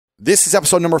This is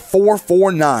episode number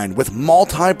 449 with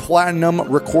multi-platinum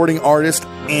recording artist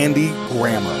Andy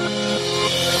Grammer.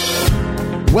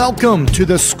 Welcome to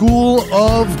the School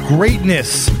of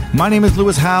Greatness. My name is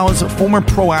Lewis Howes, former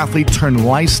pro athlete turned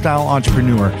lifestyle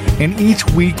entrepreneur, and each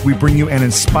week we bring you an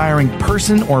inspiring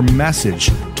person or message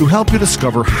to help you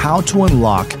discover how to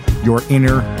unlock your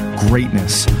inner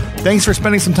greatness. Thanks for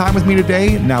spending some time with me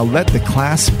today. Now let the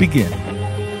class begin.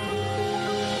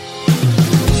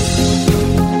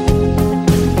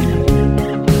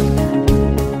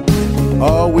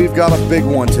 Oh, we've got a big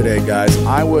one today, guys.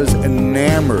 I was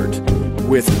enamored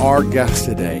with our guest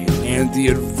today and the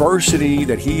adversity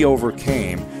that he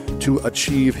overcame to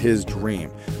achieve his dream.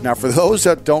 Now, for those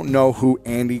that don't know who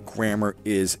Andy Grammer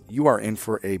is, you are in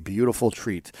for a beautiful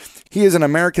treat. He is an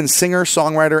American singer,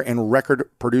 songwriter, and record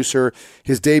producer.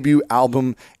 His debut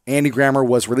album, Andy Grammer,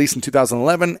 was released in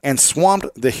 2011 and swamped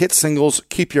the hit singles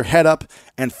Keep Your Head Up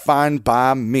and Fine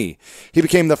By Me. He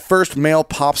became the first male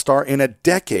pop star in a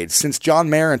decade since John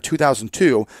Mayer in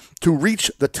 2002 to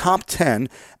reach the top 10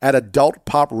 at adult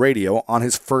pop radio on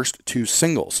his first two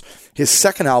singles. His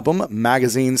second album,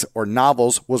 Magazines or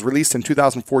Novels, was released in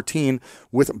 2014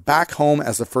 with Back Home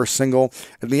as the first single,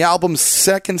 and the album's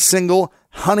second single,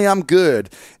 Honey, I'm Good,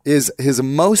 is his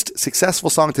most successful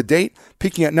song to date,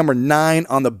 peaking at number 9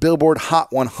 on the Billboard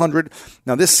Hot 100.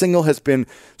 Now, this single has been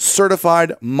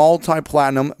certified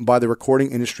multi-platinum by the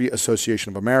Recording Industry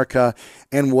Association of America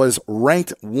and was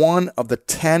ranked one of the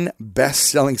 10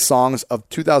 best-selling songs of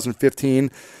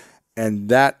 2015, and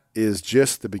that is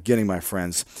just the beginning, my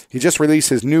friends. He just released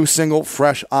his new single,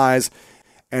 Fresh Eyes,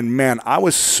 and man, I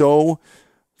was so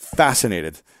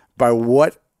fascinated by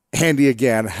what Andy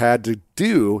again had to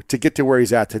do to get to where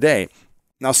he's at today.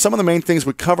 Now, some of the main things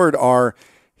we covered are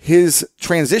his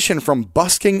transition from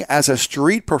busking as a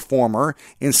street performer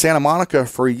in Santa Monica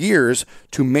for years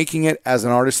to making it as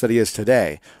an artist that he is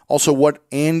today. Also, what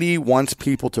Andy wants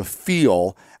people to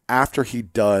feel after he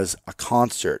does a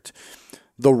concert.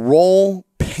 The role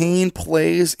pain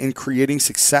plays in creating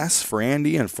success for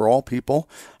Andy and for all people.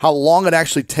 How long it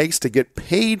actually takes to get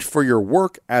paid for your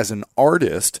work as an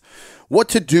artist. What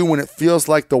to do when it feels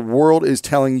like the world is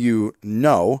telling you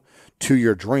no to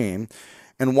your dream,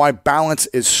 and why balance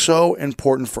is so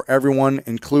important for everyone,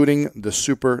 including the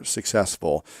super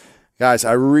successful. Guys,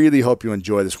 I really hope you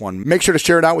enjoy this one. Make sure to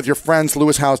share it out with your friends,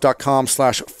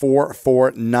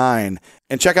 lewishowes.com/449.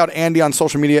 And check out Andy on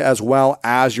social media as well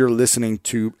as you're listening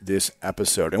to this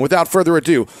episode. And without further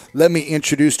ado, let me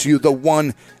introduce to you the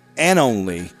one and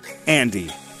only Andy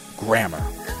Grammer.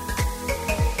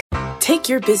 Take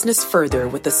your business further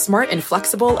with the smart and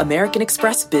flexible American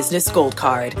Express Business Gold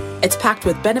Card. It's packed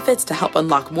with benefits to help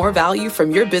unlock more value from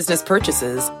your business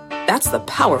purchases. That's the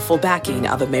powerful backing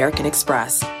of American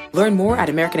Express. Learn more at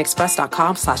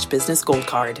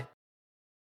americanexpress.com/businessgoldcard.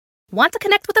 Want to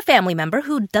connect with a family member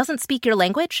who doesn't speak your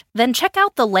language? Then check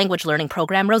out the language learning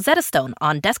program Rosetta Stone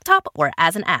on desktop or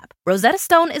as an app. Rosetta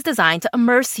Stone is designed to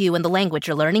immerse you in the language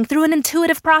you're learning through an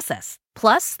intuitive process.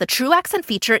 Plus, the True Accent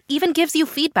feature even gives you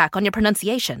feedback on your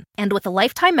pronunciation. And with a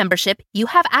lifetime membership, you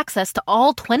have access to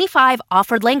all 25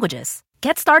 offered languages.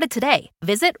 Get started today.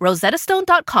 Visit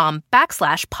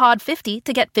rosettastone.com/pod50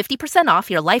 to get 50%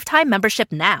 off your lifetime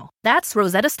membership now. That's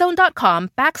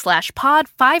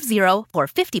rosettastone.com/pod50 for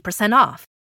 50% off.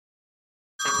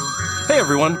 Hey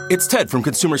everyone, it's Ted from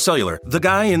Consumer Cellular, the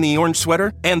guy in the orange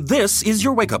sweater, and this is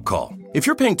your wake-up call. If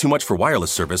you're paying too much for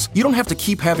wireless service, you don't have to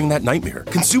keep having that nightmare.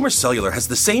 Consumer Cellular has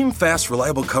the same fast,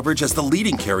 reliable coverage as the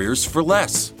leading carriers for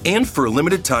less. And for a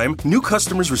limited time, new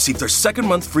customers receive their second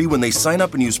month free when they sign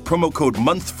up and use promo code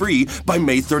MONTHFREE by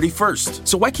May 31st.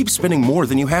 So why keep spending more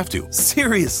than you have to?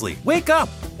 Seriously, wake up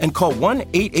and call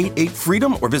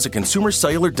 1-888-FREEDOM or visit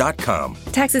consumercellular.com.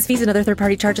 Taxes, fees, and other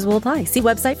third-party charges will apply. See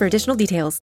website for additional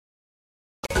details.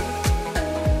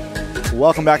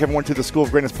 Welcome back, everyone, to the School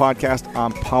of Greatness podcast.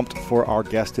 I'm pumped for our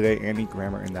guest today, Andy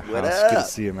Grammer in the house. Good to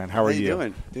see you, man. How are you? How you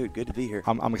doing? Dude, good to be here.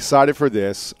 I'm excited for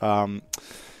this.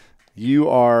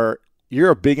 You're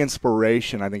a big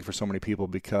inspiration, I think, for so many people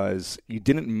because you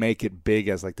didn't make it big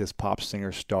as like this pop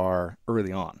singer star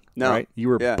early on. No. Right? You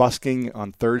were busking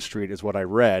on 3rd Street is what I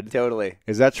read. Totally.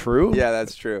 Is that true? Yeah,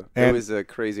 that's true. And it was a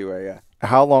crazy way, yeah.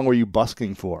 How long were you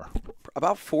busking for?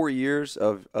 About 4 years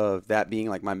of that being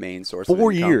like my main source.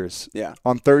 4 years? Yeah.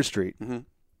 On 3rd Street? Mm-hmm.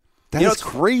 That is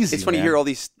crazy. It's funny to hear all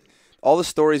the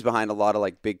stories behind a lot of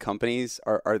like big companies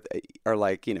are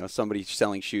like, you know, somebody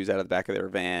selling shoes out of the back of their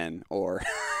van or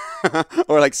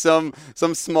or like some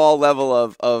small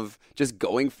level of just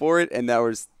going for it, and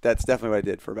that's definitely what I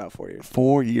did for about 4 years.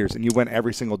 4 years, and you went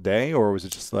every single day, or was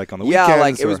it just like on the weekends? Yeah,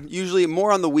 like it was usually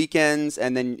more on the weekends,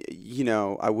 and then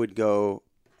I would go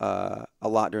a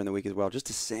lot during the week as well, just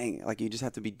to sing. Like you just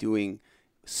have to be doing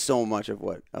so much of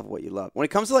what you love. When it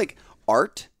comes to like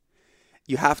art,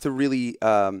 you have to really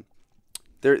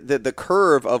the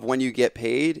curve of when you get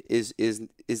paid is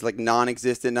like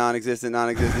non-existent, and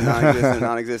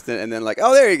then like,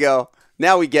 oh, there you go.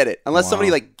 Now we get it. Unless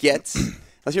somebody like gets,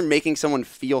 unless you're making someone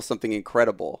feel something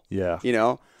incredible. Yeah. You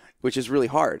know, which is really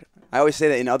hard. I always say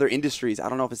that in other industries, I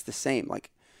don't know if it's the same.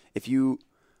 Like if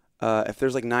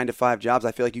there's like 9-to-5 jobs,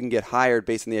 I feel like you can get hired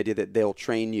based on the idea that they'll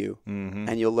train you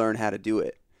and you'll learn how to do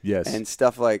it. Yes. And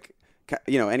stuff like,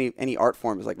 you know, any art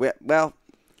form is like, well,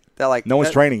 that like no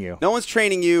one's training you. No one's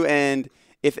training you, and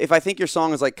if I think your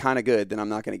song is like kind of good, then I'm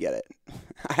not going to get it.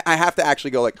 I have to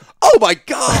actually go like, oh my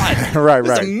god, right,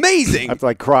 it's amazing. I have to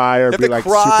like cry or be like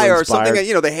cry super or inspired. something.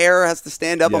 You know, the hair has to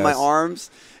stand up on my Yes.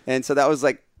 arms, and so that was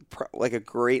like a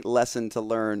great lesson to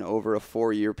learn over a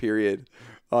 4-year period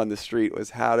on the street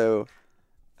was how to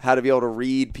be able to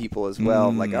read people as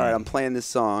well. Like, all right, I'm playing this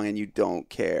song and you don't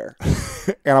care.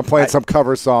 And I'm playing some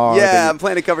cover song. Yeah, I'm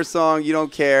playing a cover song. You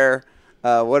don't care.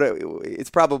 It's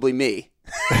probably me.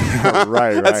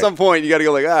 right. At some point, you got to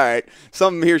go like, all right,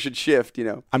 something here should shift, you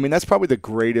know. I mean, that's probably the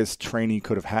greatest training you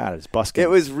could have had is busking. It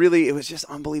was just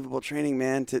unbelievable training,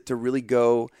 man, to really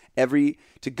go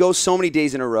so many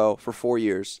days in a row for 4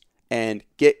 years and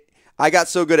I got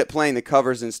so good at playing the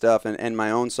covers and stuff and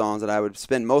my own songs that I would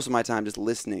spend most of my time just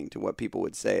listening to what people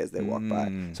would say as they walk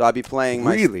by. So I'd be playing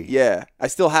my... Really? Yeah. I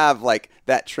still have, like,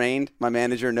 that trained. My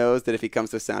manager knows that if he comes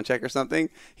to a sound check or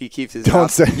something, he keeps his... Don't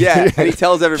say... Yeah, and he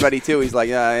tells everybody, too. He's like,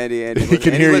 yeah, Andy, he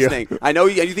can hear listening. you. I know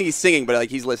you think he's singing, but,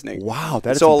 like, he's listening. Wow,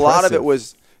 that is So impressive. a lot of it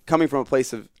was coming from a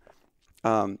place of,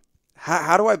 how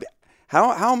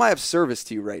am I of service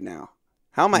to you right now?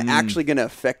 How am I actually going to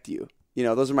affect you? You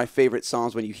know, those are my favorite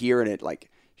songs when you hear and it, like,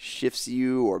 shifts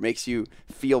you or makes you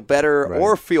feel better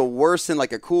or feel worse in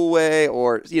like a cool way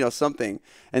or, you know, something.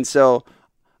 And so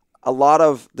a lot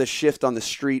of the shift on the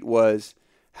street was,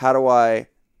 how do I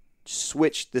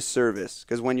switch the service?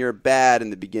 Because when you're bad in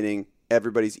the beginning,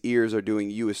 everybody's ears are doing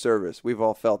you a service. We've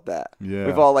all felt that. Yeah.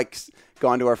 We've all like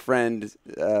gone to our friend's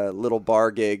little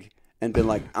bar gig and been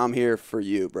like, I'm here for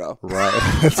you, bro. Right.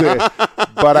 That's it.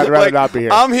 But I'd rather Like, not be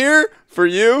here. I'm here for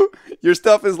you. Your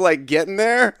stuff is like getting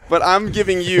there, but I'm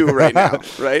giving you right now,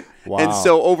 right? Wow. And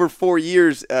so over 4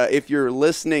 years, if you're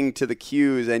listening to the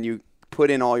cues and you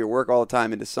put in all your work all the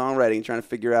time into songwriting and trying to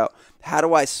figure out, how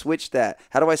do I switch that?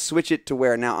 How do I switch it to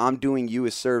where now I'm doing you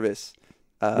a service?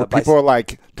 Where people are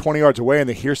like 20 yards away and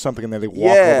they hear something and then they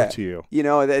walk over to you. You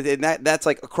know, that's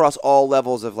like across all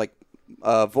levels of like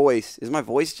voice. Is my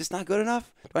voice just not good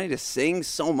enough? Do I need to sing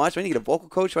so much? Do I need to get a vocal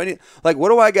coach? What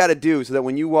do I got to do so that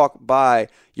when you walk by,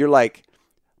 you're like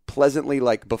pleasantly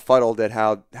like befuddled at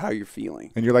how you're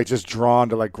feeling? And you're like just drawn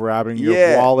to like grabbing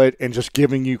your wallet and just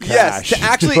giving you cash.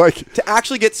 Yes, to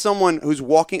actually get someone who's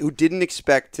walking, who didn't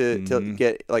expect to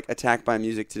get like attacked by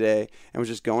music today and was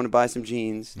just going to buy some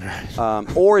jeans,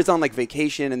 or is on like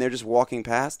vacation and they're just walking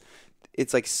past.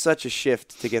 It's like such a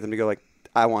shift to get them to go like,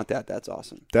 I want that. That's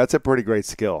awesome. That's a pretty great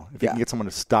skill. If you can get someone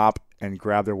to stop and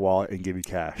grab their wallet and give you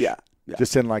cash. Yeah.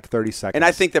 Just in like 30 seconds. And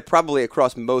I think that probably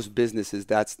across most businesses,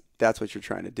 that's what you're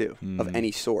trying to do of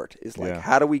any sort is like,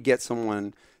 how do we get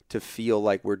someone to feel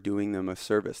like we're doing them a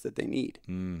service that they need?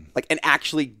 Like, and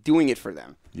actually doing it for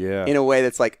them in a way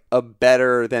that's like a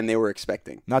better than they were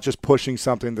expecting. Not just pushing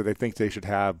something that they think they should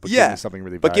have, but giving something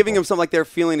really valuable. But giving them something like they're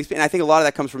feeling. And I think a lot of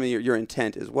that comes from your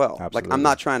intent as well. Absolutely. Like, I'm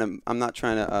not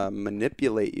trying to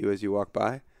manipulate you as you walk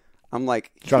by. I'm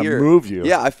like trying to move you.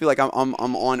 Yeah, I feel like I'm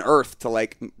on earth to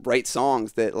like write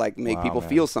songs that like make people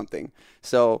feel something.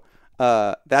 So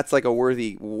that's like a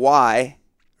worthy why,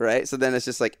 right? So then it's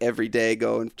just like every day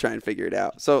go and try and figure it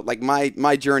out. So like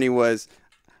my journey was,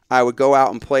 I would go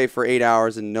out and play for 8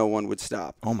 hours and no one would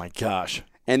stop. Oh my gosh.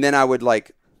 And then I would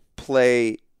like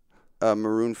play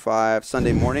Maroon 5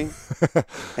 Sunday morning,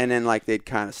 and then like they'd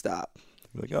kind of stop.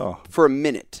 Like, oh, for a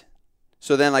minute.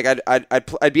 So then like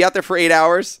I'd be out there for 8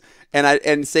 hours.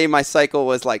 And say my cycle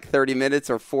was like 30 minutes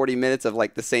or 40 minutes of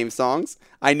like the same songs.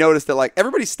 I noticed that like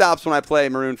everybody stops when I play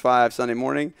Maroon 5 Sunday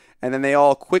morning, and then they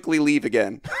all quickly leave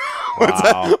again.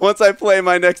 Wow. once I play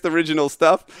my next original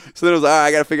stuff. So then it was, all right,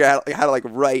 I got to figure out how to like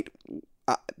write.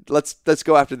 Let's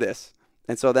go after this.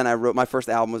 And so then I wrote, my first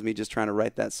album was me just trying to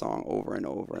write that song over and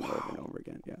over and over and over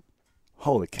again. Yeah.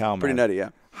 Holy cow, man. Pretty nutty,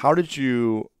 yeah. How did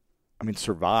you,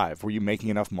 survive? Were you making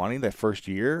enough money that first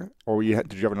year, or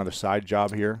did you have another side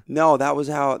job here? No, that was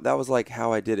like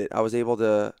how I did it. I was able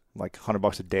to like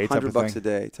 $100 a day type of thing? $100 a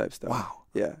day type stuff. Wow.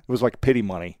 Yeah. It was like pity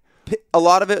money. A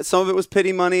lot of it, some of it was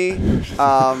pity money.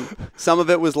 Some of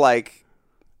it was like,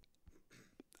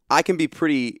 I can be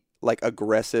pretty like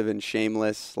aggressive and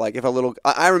shameless. Like if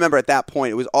I remember at that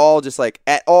point, it was all just like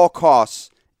at all costs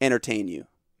entertain you,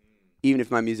 even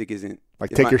if my music isn't. Like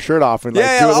take your shirt off and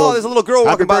there's a little girl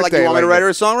walking by. Like, you want me to write her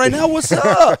a song right now? What's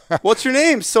up? What's your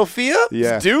name? Sophia?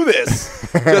 Yeah. Let's do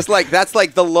this. Just like that's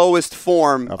like the lowest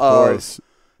form of course.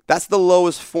 That's the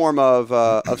lowest form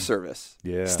of service.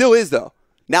 Yeah. Still is though.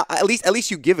 Now at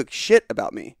least you give a shit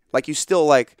about me. Like you still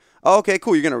like, oh, okay,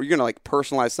 cool. You're gonna like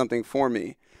personalize something for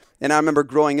me. And I remember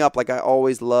growing up, like I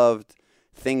always loved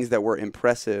things that were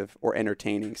impressive or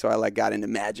entertaining. So I like got into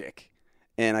magic,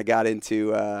 and I got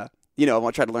into I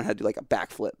tried to learn how to do like a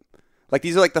backflip. Like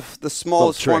these are like the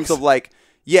smallest forms of like,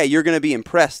 yeah, you're gonna be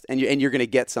impressed and you're gonna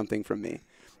get something from me.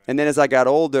 And then as I got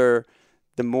older,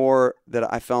 the more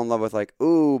that I fell in love with like,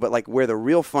 ooh, but like where the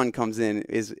real fun comes in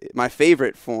is my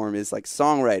favorite form is like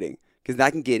songwriting, because I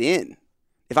can get in.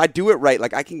 If I do it right,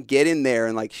 like I can get in there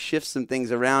and like shift some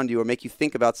things around you or make you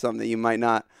think about something that you might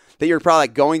not, that you're probably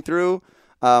like going through.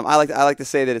 I like to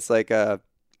say that it's like the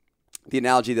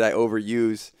analogy that I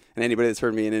overuse, and anybody that's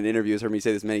heard me in an interview has heard me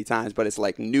say this many times, but it's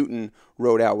like Newton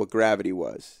wrote out what gravity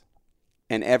was.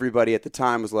 And everybody at the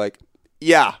time was like,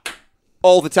 yeah,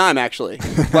 all the time actually.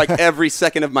 Like every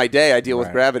second of my day I deal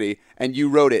with gravity, and you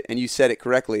wrote it and you said it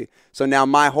correctly. So now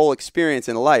my whole experience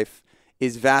in life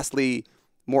is vastly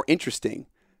more interesting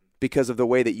because of the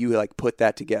way that you like put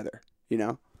that together, you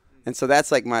know? And so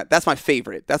that's my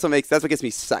favorite. That's what gets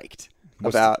me psyched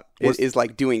is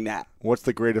like doing that. What's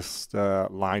the greatest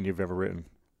line you've ever written?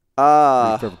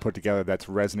 You've ever put together that's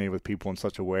resonated with people in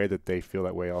such a way that they feel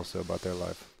that way also about their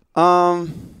life?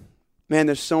 Man,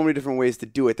 there's so many different ways to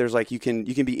do it. There's like you can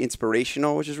be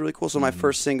inspirational, which is really cool. So my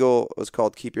first single was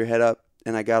called "Keep Your Head Up,"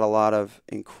 and I got a lot of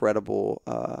incredible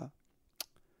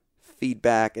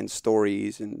feedback and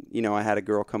stories. And I had a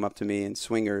girl come up to me in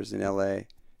Swingers in L.A.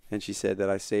 and she said that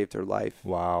I saved her life.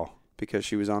 Wow! Because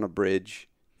she was on a bridge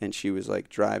and she was like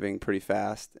driving pretty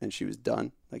fast and she was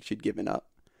done, like she'd given up,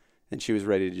 and she was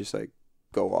ready to just like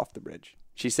go off the bridge.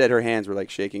 She said her hands were like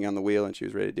shaking on the wheel and she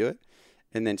was ready to do it.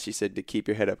 And then she said to keep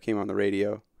your head up came on the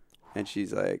radio, and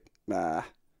she's like, and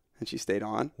she stayed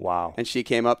on. Wow. And she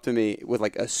came up to me with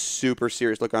like a super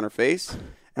serious look on her face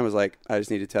and was like, I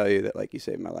just need to tell you that like you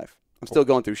saved my life. I'm still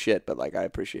going through shit, but like I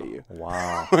appreciate you.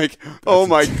 Wow. Like, oh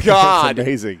my God. That's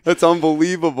amazing. That's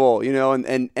unbelievable,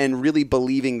 and really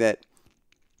believing that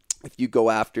if you go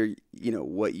after,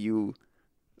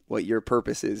 what your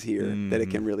purpose is here, that it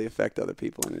can really affect other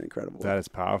people in an incredible way. That is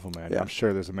powerful, man. Yeah. I'm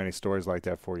sure there's many stories like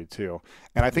that for you too.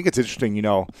 And I think it's interesting,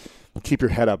 keep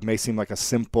your head up may seem like a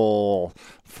simple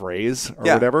phrase or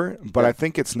whatever, but I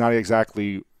think it's not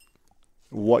exactly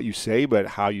what you say, but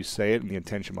how you say it and the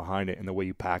intention behind it and the way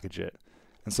you package it.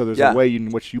 And so there's a way in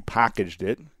which you packaged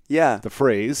it. Yeah. The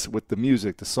phrase with the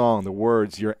music, the song, the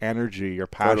words, your energy, your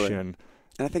passion. Totally.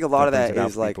 And I think a lot of that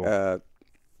is like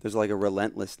there's like a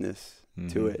relentlessness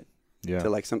to it. Yeah. To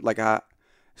like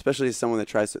especially as someone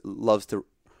that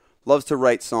loves to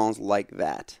write songs like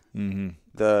that. Mm-hmm.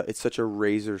 It's such a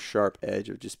razor sharp edge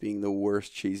of just being the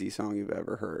worst cheesy song you've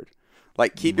ever heard.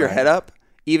 Like Keep Your Head Up,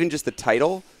 even just the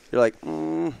title, you're like,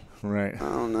 right. I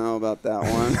don't know about that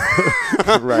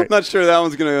one. Right. I'm not sure that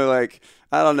one's gonna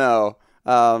I don't know.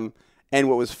 And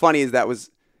what was funny is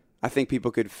I think people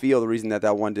could feel the reason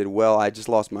that one did well. I just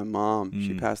lost my mom.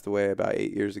 She passed away about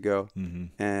 8 years ago.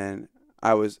 Mm-hmm. And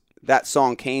that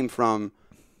song came from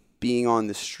being on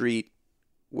the street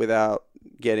without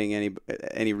getting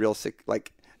any real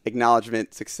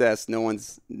acknowledgement, success. No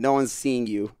one's seeing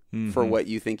you for what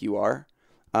you think you are.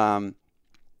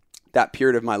 That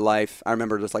period of my life, I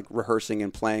remember just like rehearsing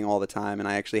and playing all the time. And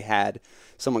I actually had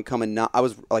someone come and knock. I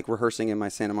was like rehearsing in my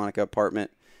Santa Monica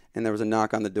apartment, and there was a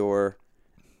knock on the door.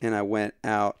 And I went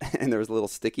out, and there was a little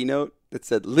sticky note that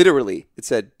said, literally,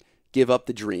 "Give up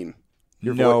the dream.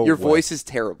 Your voice is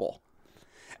terrible."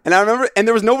 And I remember, and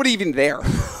there was nobody even there.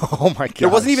 Oh my God! There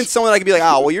wasn't even someone I could be like,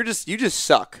 "Oh, well, you just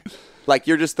suck. Like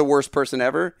you're just the worst person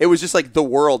ever." It was just like the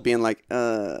world being like,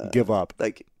 "Give up.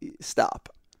 Like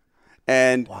stop."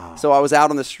 And so I was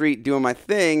out on the street doing my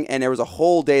thing, and there was a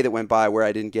whole day that went by where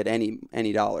I didn't get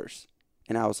any dollars,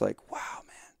 and I was like, "Wow,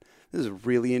 man, this is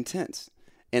really intense."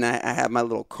 And I had my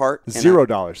little cart. $0.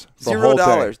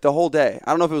 $0 the whole day.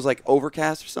 I don't know if it was like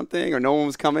overcast or something, or no one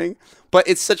was coming. But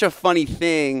it's such a funny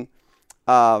thing,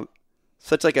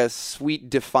 such like a sweet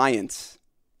defiance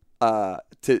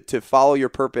to follow your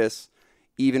purpose,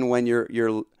 even when you're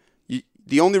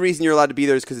the only reason you're allowed to be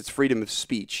there is because it's freedom of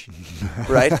speech,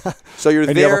 right? So you're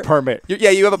and there. You have a permit.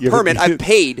 You have a permit. I've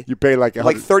paid. You pay like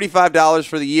 $35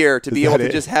 for the year to be able to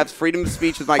just have freedom of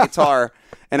speech with my guitar.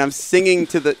 And I'm singing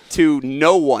to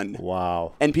no one.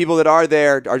 Wow. And people that are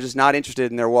there are just not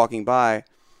interested, and they're walking by.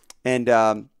 And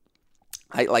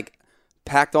I like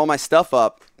packed all my stuff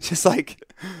up, just like,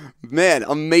 man,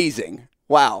 amazing.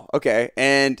 Wow. Okay.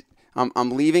 And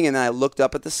I'm leaving, and then I looked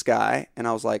up at the sky, and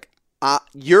I was like,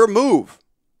 your move,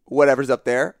 whatever's up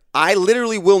there. I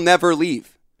literally will never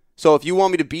leave. So if you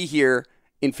want me to be here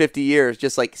in 50 years,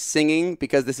 just like singing,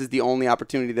 because this is the only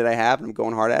opportunity that I have and I'm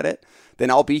going hard at it, then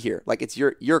I'll be here. Like, it's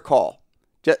your call.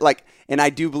 Just like, and I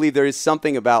do believe there is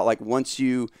something about like once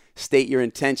you state your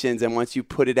intentions and once you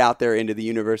put it out there into the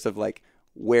universe of like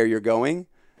where you're going,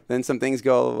 then some things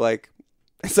go like,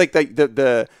 it's like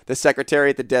the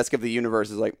secretary at the desk of the universe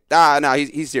is like, no,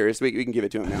 he's serious. We can give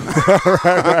it to him now.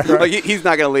 right. Like he's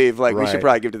not gonna leave. Like we should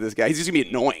probably give it to this guy. He's just gonna be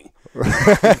annoying.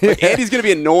 Like, Andy's gonna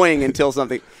be annoying until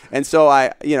something. And so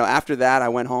I, after that I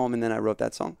went home and then I wrote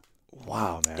that song.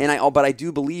 Wow, man. And but I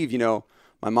do believe,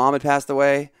 my mom had passed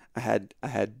away. I had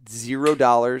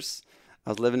 $0. I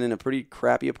was living in a pretty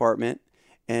crappy apartment,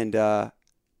 and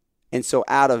so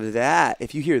out of that,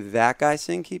 if you hear that guy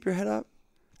sing "Keep Your Head Up,"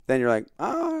 then you're like,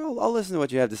 oh, I'll listen to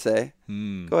what you have to say.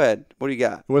 Go ahead. What do you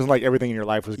got? It wasn't like everything in your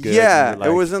life was good. Yeah,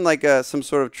 it wasn't like some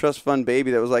sort of trust fund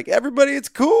baby that was like, everybody, it's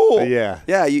cool. Yeah.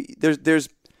 Yeah, there's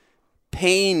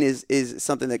pain is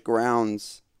something that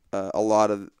grounds a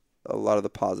lot of the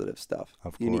positive stuff.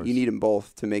 Of course. You need them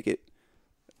both to make it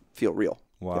feel real.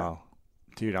 Wow. Yeah.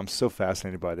 Dude, I'm so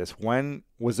fascinated by this.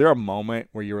 Was there a moment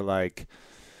where you were like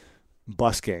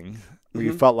busking, where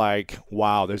you felt like,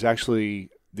 wow, there's actually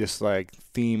this like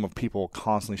theme of people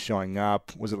constantly showing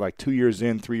up? Was it like 2 years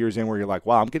in, 3 years in, where you're like,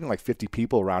 wow, I'm getting like 50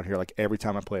 people around here like every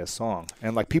time I play a song,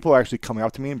 and like people are actually coming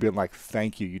up to me and being like,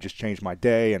 thank you just changed my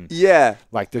day, and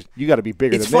like you got to be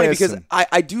bigger than this. It's funny because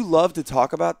I do love to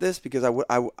talk about this because I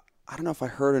don't know if I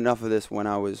heard enough of this when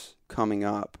I was coming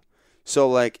up. So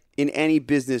like in any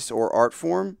business or art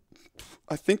form,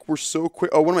 I think we're so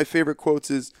quick. Oh, one of my favorite quotes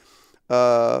is,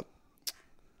 the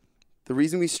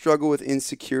reason we struggle with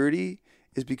insecurity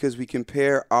is because we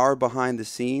compare our behind the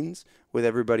scenes with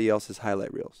everybody else's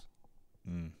highlight reels.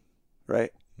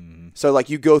 Right? Mm-hmm. So like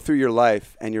you go through your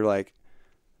life and you're like,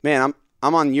 man,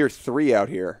 I'm on year 3 out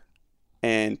here.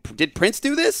 And did Prince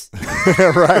do this?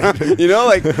 Right.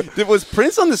 Like, was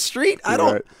Prince on the street? I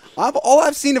don't. Right. All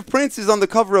I've seen of Prince is on the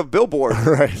cover of Billboard.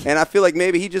 Right. And I feel like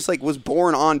maybe he just like was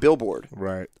born on Billboard.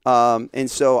 Right. And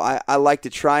so I like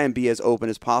to try and be as open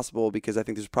as possible because I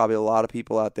think there's probably a lot of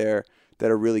people out there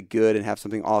that are really good and have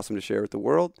something awesome to share with the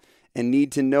world and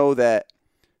need to know that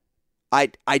I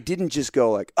didn't just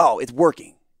go like, oh, it's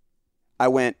working. I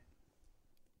went,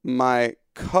 my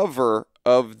cover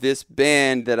of this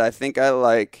band that I think I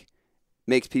like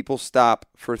makes people stop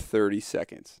for 30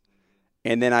 seconds.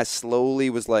 And then I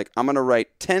slowly was like, I'm going to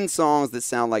write 10 songs that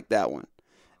sound like that one.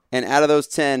 And out of those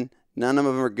 10, none of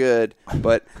them are good,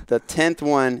 but the 10th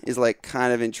one is like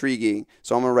kind of intriguing.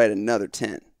 So I'm going to write another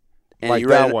 10. And like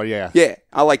that one, yeah. Yeah,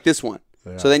 I like this one.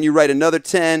 Yeah. So then you write another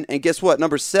 10, and guess what?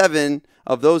 Number 7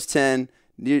 of those 10,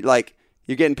 you're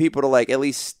getting people to like at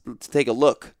least take a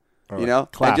look.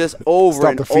 Clap. And just over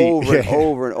and over and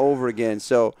over and over again.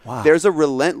 So there's a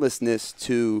relentlessness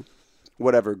to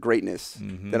whatever greatness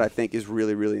that I think is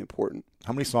really, really important.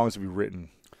 How many songs have you written?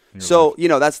 So,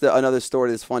 that's another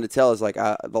story that's fun to tell is like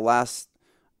off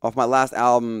my last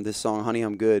album, this song, Honey,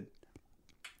 I'm Good,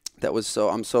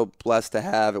 I'm so blessed to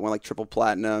have. It went like triple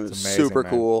platinum. It was amazing, super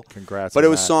cool. Congrats. But it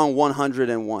was song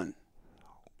 101.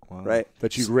 Wow. Right?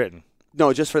 That you'd written?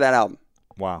 No, just for that album.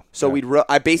 Wow. So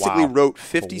I basically wrote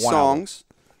 50 songs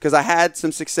because I had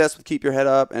some success with Keep Your Head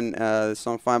Up and the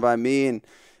song Fine By Me, and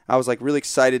I was like really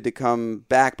excited to come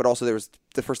back, but also there was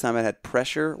the first time I had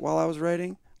pressure while I was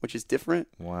writing, which is different.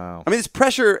 Wow. I mean, it's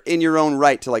pressure in your own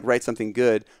right to like write something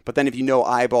good, but then if you know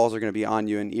eyeballs are going to be on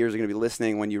you and ears are going to be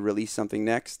listening when you release something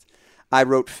next, I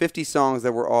wrote 50 songs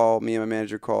that were all me and my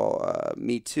manager call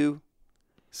Me Too.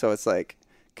 So it's like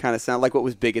kind of sound like what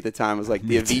was big at the time was like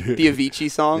the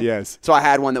Avicii song. Yes. So I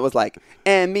had one that was like,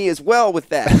 and me as well with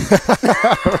that.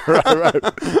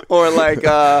 right. Or like,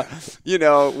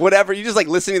 whatever. You just like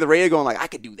listening to the radio going like, I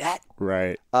could do that.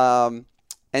 Right. And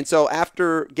so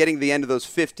after getting the end of those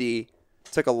 50,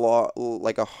 took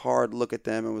a hard look at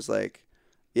them and was like,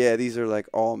 yeah, these are like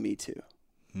all Me Too.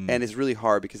 And it's really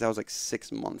hard because that was like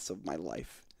 6 months of my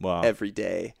life. Wow. Every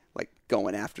day, like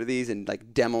going after these and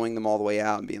like demoing them all the way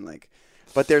out and being like,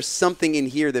 but there's something in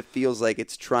here that feels like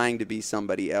it's trying to be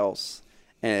somebody else,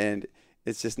 and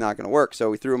it's just not going to work. So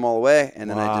we threw them all away, and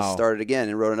then I just started again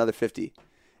and wrote another 50.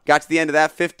 Got to the end of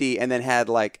that 50, and then had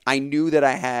I knew that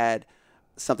I had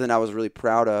something I was really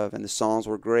proud of, and the songs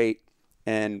were great.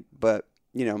 But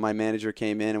my manager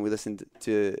came in, and we listened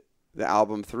to the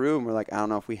album through, and we're like, I don't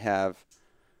know if we have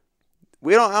I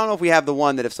don't know if we have the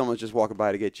one that if someone's just walking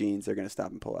by to get jeans, they're going to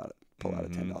stop and pull out a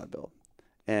 $10 bill.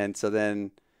 And so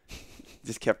then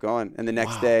just kept going. And the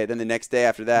next day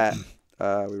after that,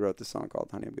 we wrote this song called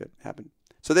Honey, I'm Good. Happened.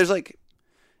 So there's like,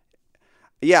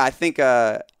 I think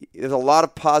there's a lot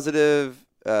of positive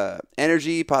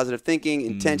energy, positive thinking,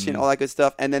 intention, all that good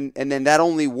stuff. And then that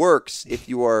only works if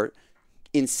you are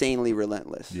insanely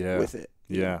relentless with it.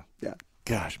 Yeah. Yeah.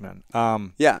 Gosh, man.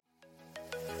 Yeah.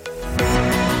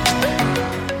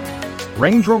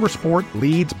 Range Rover Sport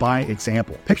leads by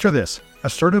example. Picture this.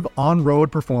 Assertive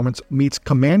on-road performance meets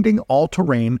commanding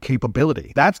all-terrain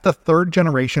capability. That's the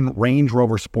third-generation Range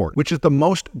Rover Sport, which is the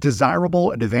most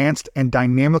desirable, advanced, and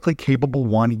dynamically capable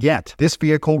one yet. This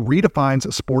vehicle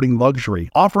redefines sporting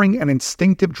luxury, offering an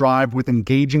instinctive drive with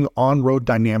engaging on-road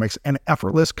dynamics and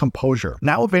effortless composure.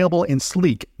 Now available in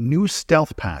sleek, new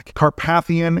Stealth Pack,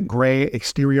 Carpathian gray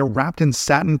exterior wrapped in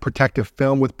satin protective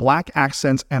film with black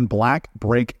accents and black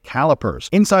brake calipers.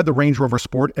 Inside the Range Rover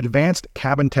Sport, advanced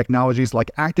cabin technologies like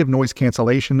active noise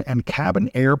cancellation and cabin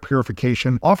air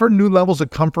purification offer new levels of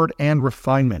comfort and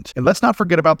refinement. And let's not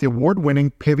forget about the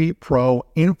award-winning Pivi Pro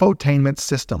infotainment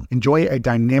system. Enjoy a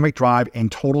dynamic drive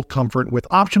and total comfort with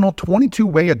optional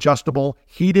 22-way adjustable,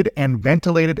 heated and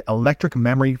ventilated electric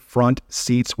memory front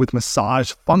seats with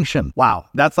massage function. Wow,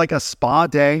 that's like a spa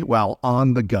day while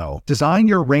on the go. Design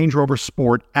your Range Rover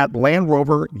Sport at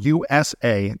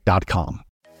LandRoverUSA.com.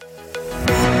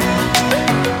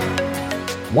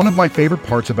 One of my favorite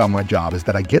parts about my job is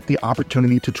that I get the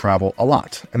opportunity to travel a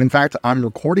lot. And in fact, I'm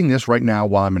recording this right now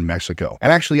while I'm in Mexico.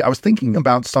 And actually, I was thinking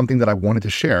about something that I wanted to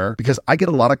share because I get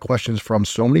a lot of questions from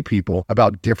so many people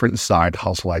about different side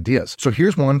hustle ideas. So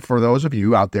here's one for those of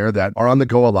you out there that are on the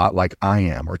go a lot like I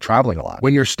am or traveling a lot.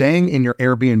 When you're staying in your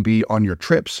Airbnb on your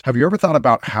trips, have you ever thought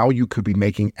about how you could be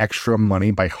making extra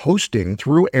money by hosting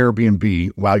through Airbnb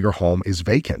while your home is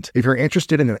vacant? If you're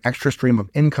interested in an extra stream of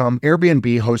income,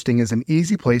 Airbnb hosting is an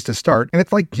easy place to start, and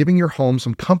it's like giving your home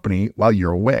some company while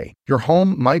you're away. Your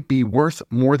home might be worth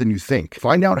more than you think.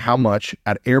 Find out how much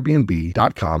at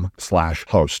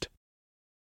airbnb.com/host.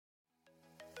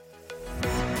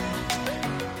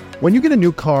 When you get a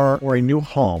new car or a new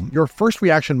home, your first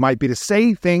reaction might be to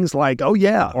say things like, oh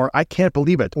yeah, or I can't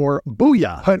believe it, or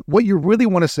booyah. But what you really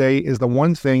want to say is the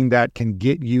one thing that can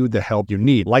get you the help you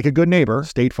need. Like a good neighbor,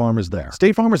 State Farm is there.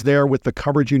 State Farm is there with the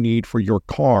coverage you need for your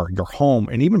car, your home,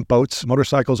 and even boats,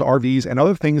 motorcycles, RVs, and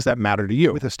other things that matter to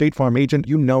you. With a State Farm agent,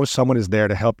 you know someone is there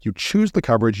to help you choose the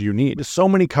coverage you need. With so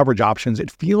many coverage options,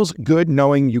 it feels good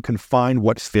knowing you can find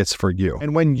what fits for you.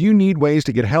 And when you need ways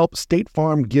to get help, State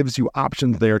Farm gives you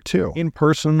options there too. In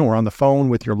person or on the phone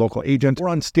with your local agent or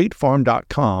on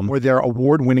statefarm.com, where their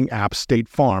award-winning app State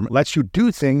Farm lets you do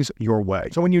things your way.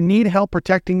 So when you need help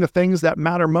protecting the things that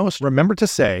matter most, remember to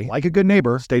say, like a good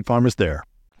neighbor, State Farm is there.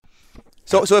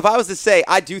 So if I was to say,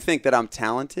 I do think that I'm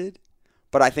talented,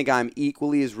 but I think I'm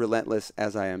equally as relentless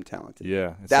as I am talented.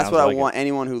 Yeah. That's what I want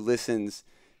anyone who listens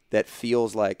that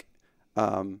feels like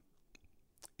that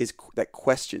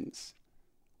questions.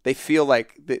 They feel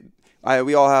like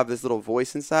we all have this little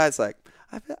voice inside. It's like,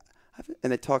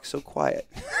 and they talk so quiet.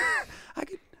 I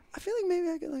feel like maybe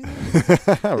I could like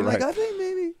that. Right. Like, I think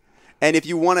maybe. And if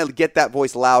you want to get that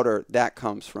voice louder, that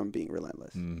comes from being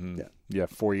relentless. Mm-hmm. Yeah,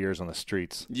 4 years on the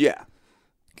streets. Yeah.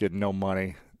 Get no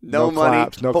money. No money.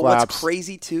 Claps, no but claps. What's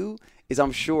crazy, too, is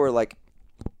I'm sure, like,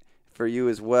 for you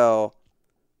as well,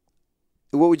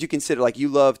 what would you consider, like,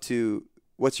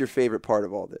 what's your favorite part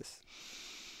of all this?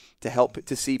 To help,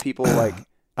 to see people, like,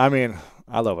 I mean,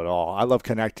 I love it all. I love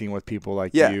connecting with people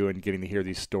like you and getting to hear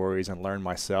these stories and learn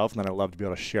myself. And then I love to be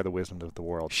able to share the wisdom with the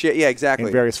world. Yeah, exactly.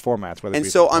 In various formats. And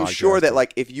so I'm sure that,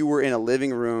 like, if you were in a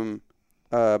living room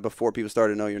before people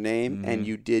started to know your name and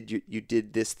you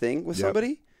did this thing with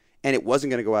somebody and it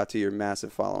wasn't going to go out to your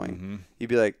massive following, you'd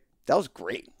be like, that was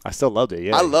great. I still loved it,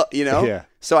 yeah. I love, Yeah.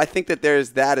 So I think that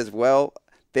there's that as well.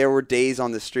 There were days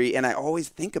on the street, and I always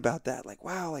think about that. Like,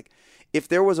 wow, like, if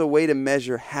there was a way to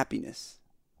measure happiness,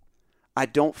 I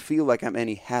don't feel like I'm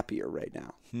any happier right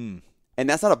now. And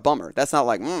that's not a bummer. That's not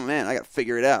like, man, I got to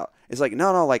figure it out. It's like,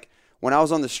 no, like when I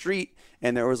was on the street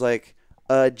and there was like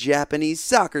a Japanese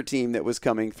soccer team that was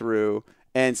coming through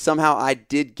and somehow I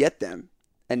did get them.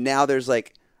 And now there's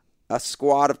like a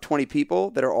squad of 20 people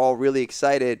that are all really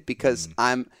excited because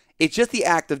it's just the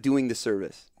act of doing the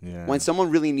service. Yeah. When someone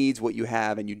really needs what you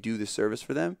have and you do the service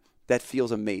for them, that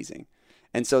feels amazing.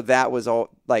 And so that was all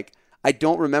like, I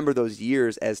don't remember those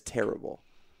years as terrible.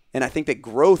 And I think that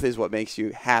growth is what makes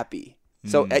you happy.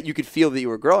 So you could feel that you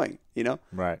were growing, you know?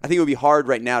 Right. I think it would be hard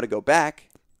right now to go back.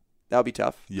 That would be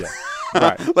tough. Yeah.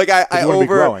 Right. Like I wanna be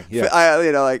growing,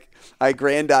 I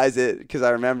aggrandize it because I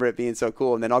remember it being so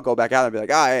cool, and then I'll go back out and be like,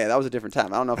 yeah, that was a different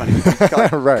time. I don't know if I need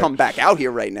to Right. come back out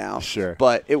here right now. Sure.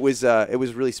 But it was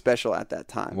really special at that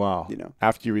time. Wow.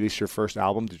 After you released your first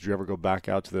album, did you ever go back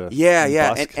out to the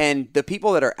busk? And the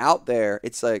people that are out there,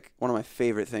 it's like one of my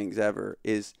favorite things ever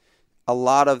is a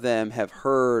lot of them have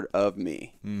heard of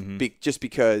me just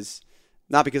because,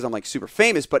 not because I'm like super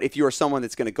famous, but if you're someone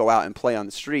that's going to go out and play on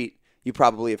the street, you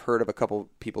probably have heard of a couple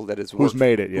people that who's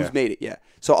made it, yeah.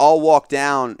 So I'll walk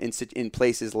down in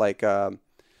places like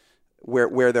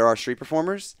where there are street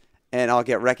performers, and I'll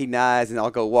get recognized, and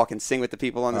I'll go walk and sing with the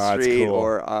people on the street, cool.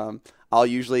 or I'll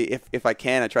usually, if I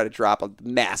can, I try to drop a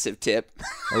massive tip.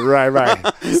 Right.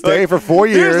 Stay for 4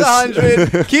 years. Here's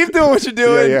 100. Keep doing what you're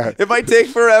doing. Yeah. It might take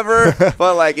forever,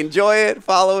 but like enjoy it,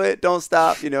 follow it, don't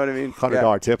stop. You know what I mean?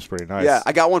 $100 tip's pretty nice. Yeah,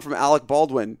 I got one from Alec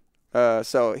Baldwin.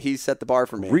 So he set the bar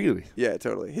for me. Really? Yeah,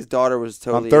 totally. His daughter was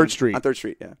totally on 3rd Street. On 3rd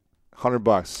Street, yeah. $100.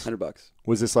 $100.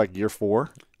 Was this like year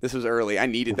 4? This was early. I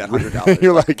needed that $100.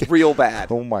 You're like real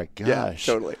bad. Oh my gosh. Yeah,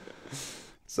 totally.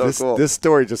 So cool. This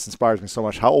story just inspires me so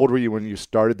much. How old were you when you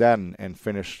started that and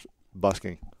finished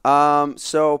busking?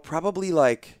 So probably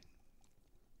like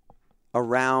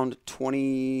around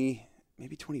 20,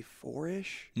 maybe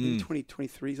 24-ish, maybe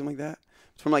 23, something like that.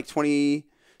 It's from like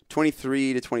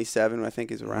 23 to 27, I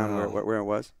think, is around where it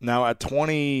was. Now at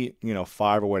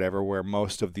 25 or whatever, where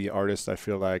most of the artists, I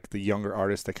feel like the younger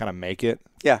artists, they kind of make it.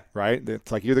 Yeah. Right?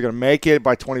 It's like you're either going to make it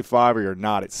by 25 or you're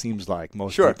not, it seems like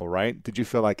most people, right? Did you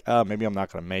feel like, maybe I'm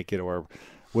not going to make it? Or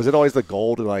was it always the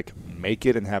goal to like make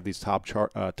it and have these top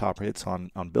hits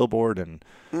on Billboard and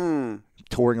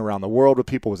touring around the world with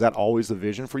people? Was that always the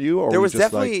vision for you? Or there was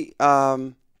definitely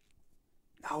no,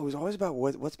 it was always about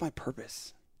what's my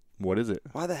purpose? What is it?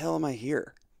 Why the hell am I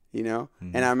here?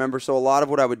 And I remember, so a lot of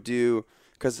what I would do,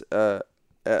 because out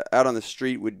on the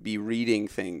street would be reading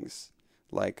things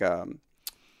like,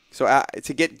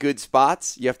 to get good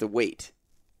spots, you have to wait.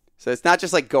 So it's not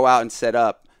just like go out and set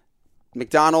up. In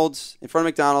front of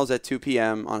McDonald's at 2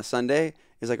 p.m. on a Sunday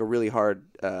is like a really hard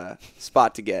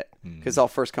spot to get because it's all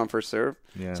first come, first serve.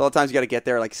 Yeah. So a lot of times you got to get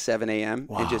there like 7 a.m.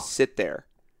 and just sit there.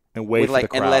 And wait for the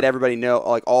crowd. And let everybody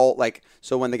know,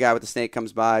 so when the guy with the snake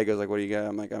comes by, he goes like, what do you got?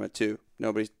 I'm like, I'm at 2.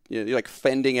 Nobody's, you're like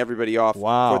fending everybody off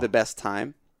for the best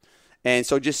time. And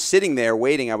so just sitting there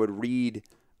waiting, I would read,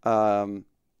 try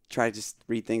to just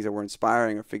read things that were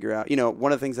inspiring or figure out,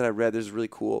 one of the things that I read, there's a really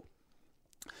cool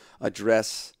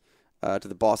address to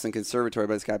the Boston Conservatory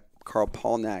by this guy, Carl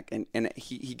Polnack. And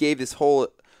he gave this whole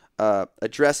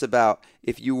address about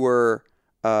if you were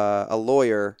a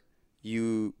lawyer,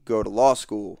 you go to law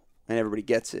school and everybody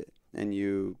gets it, and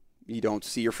you don't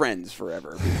see your friends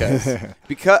forever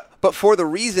but for the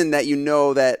reason that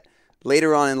that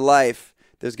later on in life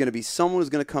there's going to be someone who's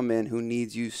going to come in who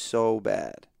needs you so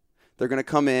bad. They're going to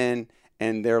come in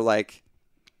and they're like,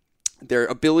 their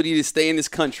ability to stay in this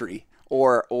country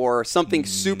or something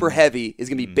super heavy is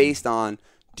going to be based on,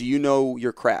 do you know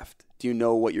your craft? Do you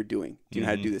know what you're doing? Do you know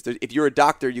how to do this? If you're a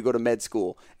doctor, you go to med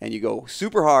school and you go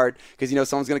super hard because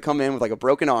someone's going to come in with like a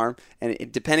broken arm, and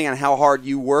depending on how hard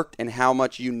you worked and how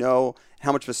much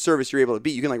how much of a service you're able to be,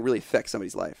 you can like really affect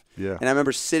somebody's life. Yeah. And I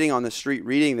remember sitting on the street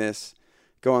reading this,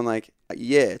 going like,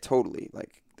 yeah, totally.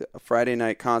 Like a Friday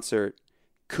night concert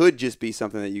could just be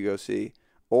something that you go see,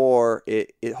 or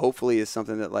it hopefully is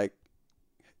something that like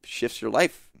shifts your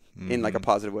life in like a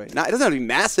positive way. Now, it doesn't have to be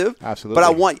massive. Absolutely. But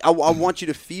I want you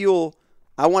to feel,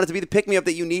 I want it to be the pick-me-up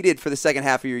that you needed for the second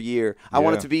half of your year. I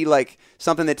want it to be like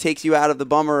something that takes you out of the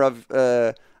bummer of,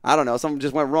 I don't know, something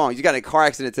just went wrong. You got in a car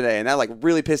accident today and that like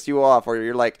really pissed you off, or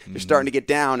you're like, you're starting to get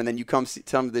down, and then you come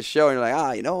to this show and you're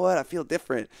like, you know what? I feel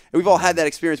different. And we've all had that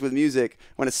experience with music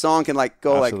when a song can like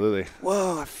go Absolutely. like,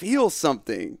 whoa, I feel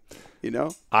something,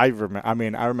 I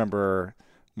remember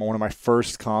one of my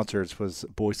first concerts was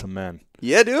Boyz II Men.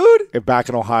 Yeah, dude. Back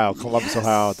in Ohio, Columbus,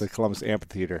 Ohio, at the Columbus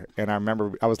Amphitheater. And I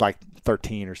remember I was like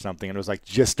 13 or something, and it was like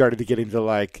just started to get into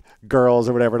like girls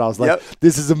or whatever. And I was like,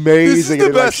 this is amazing. This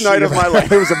is the best night of my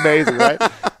life. It was amazing, right?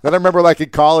 Then I remember like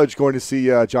in college going to see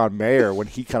John Mayer when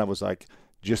he kind of was like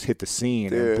just hit the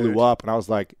scene and blew up. And I was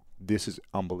like, this is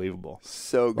unbelievable.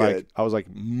 So good. Like, I was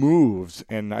like moved,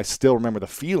 and I still remember the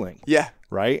feeling. Yeah.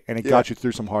 Right? And it got you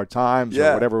through some hard times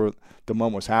or whatever the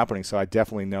moment was happening. So I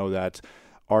definitely know that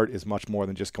art is much more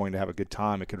than just going to have a good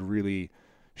time. It could really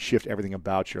shift everything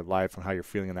about your life and how you're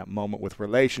feeling in that moment with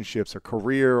relationships or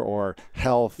career or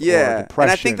health or depression.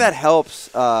 And I think that helps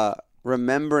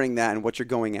remembering that and what you're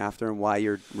going after and why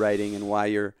you're writing and why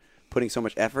you're putting so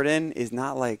much effort in is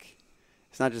not like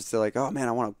It's not just like, oh man,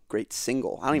 I want a great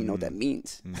single. I don't even know what that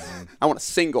means. I want a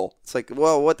single. It's like,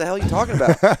 well, what the hell are you talking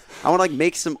about? I want to like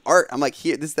make some art. I'm like,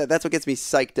 here, that's what gets me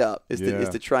psyched up is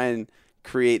to try and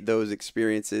create those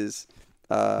experiences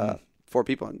for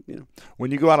people. And, you know,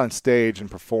 when you go out on stage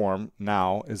and perform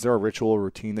now, is there a ritual or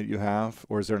routine that you have,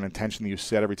 or is there an intention that you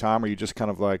set every time, or you just kind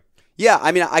of like? Yeah,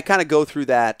 I mean, I kind of go through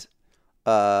that.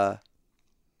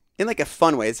 In like a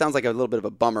fun way. It sounds like a little bit of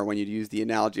a bummer when you use the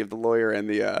analogy of the lawyer and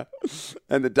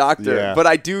the doctor. Yeah. But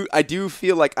I do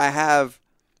feel like I have.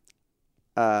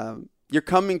 You're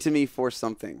coming to me for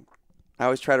something. I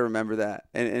always try to remember that,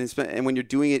 and when you're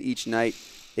doing it each night,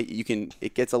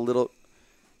 it gets a little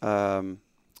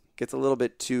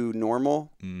bit too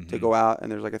normal to go out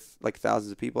and there's like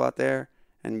thousands of people out there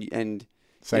and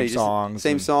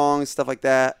same songs, stuff like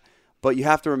that. But you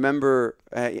have to remember,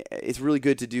 it's really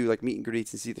good to do like meet and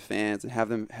greets and see the fans and have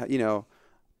them, you know,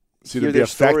 hear their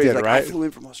stories. Like, right? I flew in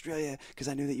from Australia because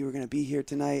I knew that you were going to be here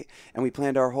tonight, and we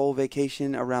planned our whole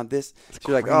vacation around this. So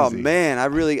you're like, oh man, I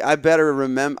really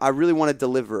want to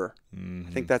deliver.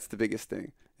 I think that's the biggest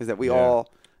thing is that we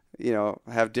all, you know,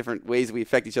 have different ways we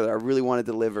affect each other. I really want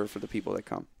to deliver for the people that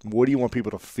come. What do you want people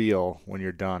to feel when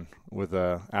you're done with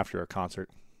after a concert?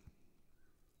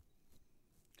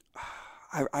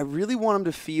 I really want them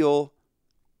to feel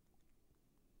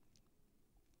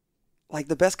like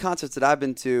the best concerts that I've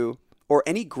been to, or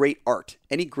any great art,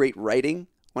 any great writing.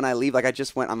 When I leave, like I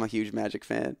just went, I'm a huge Magic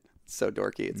fan. It's so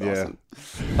dorky. It's awesome.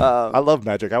 I love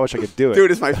Magic. I wish I could do it.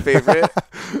 Dude, it's my favorite.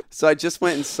 So I just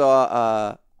went and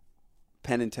saw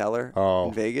Penn and Teller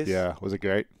in Vegas. Yeah. Was it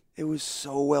great? It was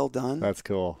so well done. That's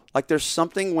cool. Like there's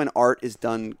something when art is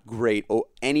done great.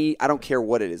 I don't care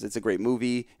what it is. It's a great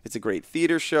movie. It's a great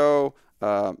theater show.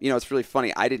 You know, it's really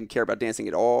funny. I didn't care about dancing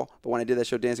at all, but when I did that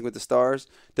show, Dancing with the Stars,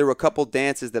 there were a couple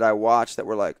dances that I watched that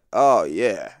were like, oh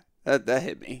yeah, that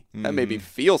hit me. That made me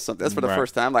feel something. That's for the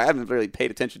first time. Like I haven't really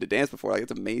paid attention to dance before. Like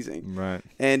it's amazing. Right.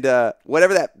 And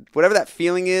whatever that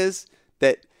feeling is,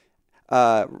 that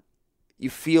you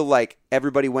feel like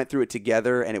everybody went through it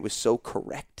together and it was so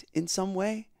correct in some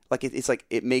way. Like it's like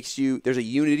it makes you. There's a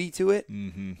unity to it.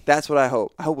 Mm-hmm. That's what I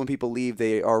hope. I hope when people leave,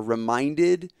 they are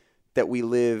reminded that we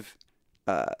live.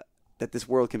 That this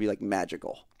world can be like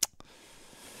magical.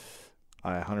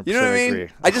 I 100% you know what I mean? agree.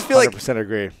 I just feel 100%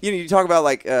 agree. You know, you talk about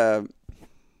like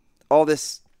all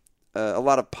this, a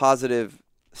lot of positive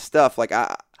stuff. Like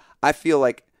I feel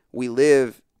like we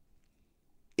live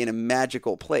in a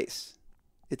magical place.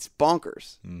 It's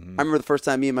bonkers. Mm-hmm. I remember the first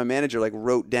time me and my manager like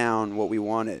wrote down what we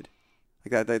wanted.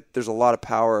 Like that there's a lot of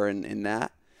power in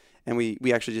that. And we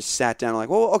actually just sat down and like,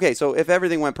 well, okay, so if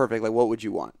everything went perfect, like what would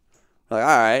you want? Like, all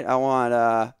right, I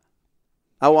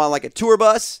want like a tour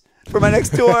bus for my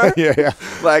next tour. Yeah.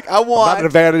 Like I want I'm not in a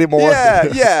van anymore.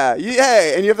 Yeah.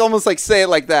 Hey, and you have to almost like say it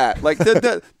like that. Like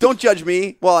don't judge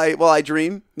me while I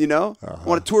dream. You know, I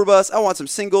want a tour bus. I want some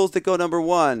singles that go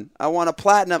 #1. I want a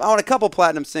platinum. I want a couple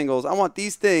platinum singles. I want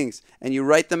these things, and you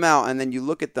write them out, and then you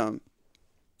look at them.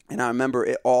 And I remember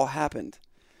it all happened.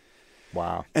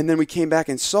 Wow. And then we came back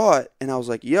and saw it, and I was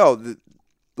like, yo.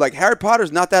 Like Harry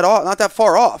Potter's not that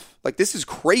far off. Like this is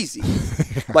crazy.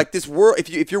 Like this world,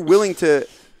 if you're willing to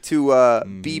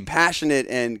be passionate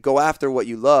and go after what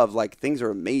you love, like things are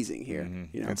amazing here. Mm-hmm.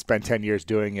 You know? And spend 10 years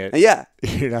doing it. Yeah,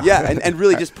 you know? Yeah, and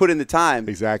really just put in the time.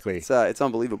 Exactly. It's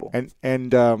unbelievable.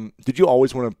 And did you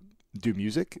always want to do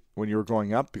music when you were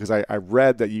growing up? Because I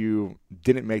read that you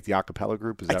didn't make the a cappella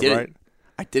group. Is that right?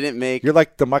 I didn't make. You're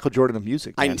like the Michael Jordan of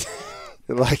music, man.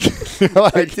 Like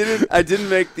I didn't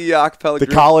make the acapella group.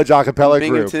 The college acapella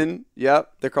group. Binghamton.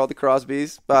 Yep, they're called the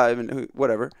Crosbys. I mean,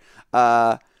 whatever.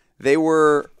 They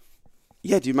were.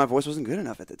 Yeah, dude, my voice wasn't good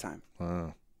enough at the time.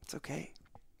 Wow. It's okay.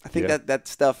 I think that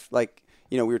stuff, like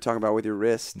we were talking about with your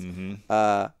wrist.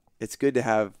 Mm-hmm. It's good to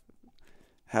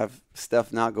have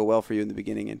stuff not go well for you in the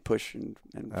beginning and push and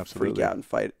freak out and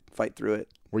fight through it.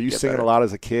 Were you singing a lot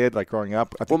as a kid, like growing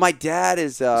up? Well, my dad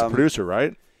is he's a producer,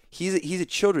 right? He's a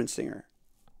children's singer.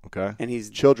 Okay. And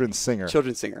he's children's singer,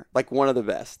 like one of the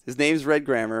best. His name's Red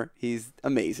Grammer. He's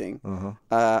amazing.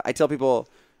 Uh-huh. I tell people,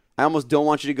 I almost don't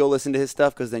want you to go listen to his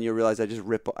stuff because then you'll realize I just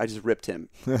ripped him.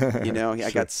 You know, I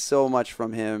got so much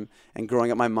from him. And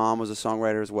growing up, my mom was a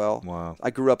songwriter as well. Wow. I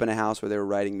grew up in a house where they were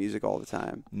writing music all the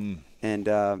time. And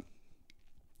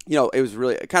it was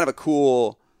really kind of a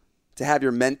cool to have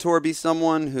your mentor be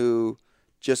someone who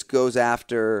just goes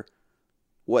after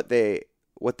what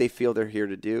they feel they're here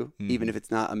to do, even if it's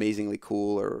not amazingly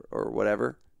cool or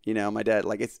whatever. You know, my dad,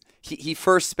 like he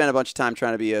first spent a bunch of time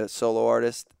trying to be a solo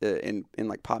artist in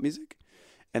like pop music.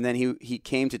 And then he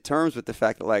came to terms with the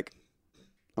fact that like,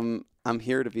 I'm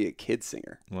here to be a kid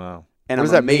singer. Wow. And what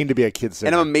does that mean to be a kid singer?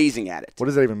 And I'm amazing at it. What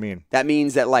does that even mean? That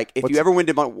means that, like, if you ever went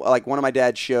to like one of my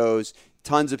dad's shows,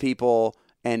 tons of people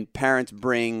and parents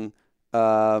bring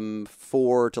 4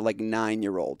 to like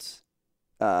 9-year-olds,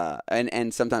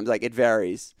 and sometimes like it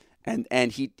varies,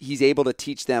 and he's able to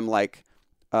teach them like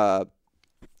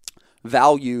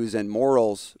values and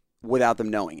morals without them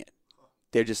knowing it.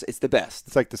 It's the best.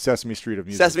 It's like the Sesame Street of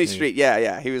music. Sesame Street,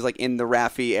 yeah. He was like in the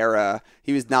Raffi era.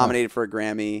 He was nominated for a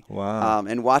Grammy. Wow.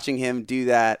 And watching him do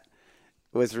that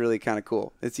was really kind of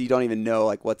cool. You don't even know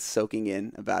like what's soaking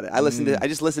in about it. I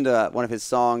just listened to one of his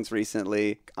songs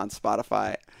recently on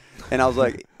Spotify, and I was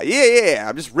like, yeah.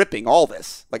 I'm just ripping all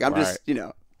this. Like I'm just,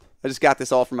 I just got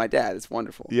this all from my dad. It's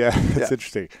wonderful. Yeah, that's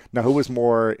interesting. Now, who was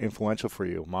more influential for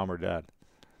you, mom or dad,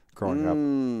 growing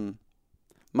up?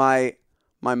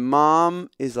 My mom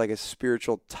is like a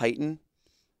spiritual titan,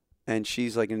 and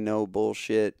she's like a no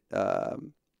bullshit,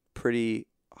 pretty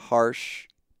harsh,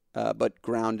 but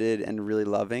grounded and really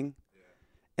loving. Yeah.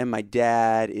 And my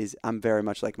dad I'm very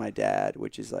much like my dad,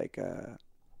 which is like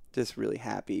just really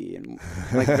happy and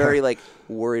like very like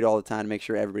worried all the time to make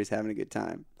sure everybody's having a good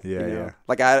time. Yeah, yeah.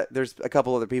 Like there's a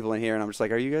couple other people in here, and I'm just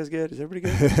like, are you guys good? Is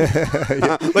everybody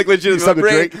good? Like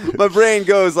legitimately, my brain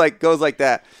goes like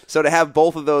that. So to have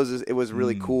both of those, it was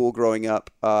really cool growing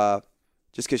up.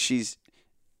 Just because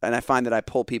and I find that I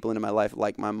pull people into my life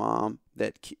like my mom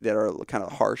that are kind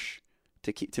of harsh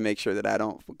to make sure that I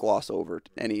don't gloss over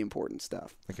any important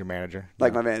stuff. Like your manager.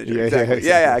 Like my manager. Yeah, exactly.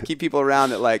 Yeah. I keep people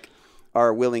around that like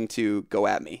are willing to go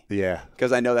at me. Yeah.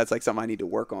 Because I know that's like something I need to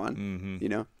work on,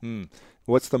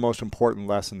 What's the most important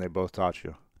lesson they both taught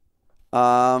you?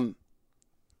 My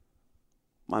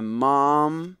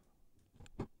mom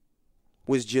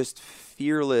was just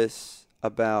fearless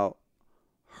about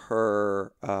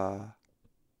her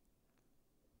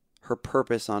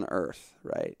purpose on earth,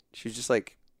 right? She was just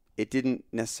like, it didn't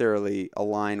necessarily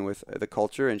align with the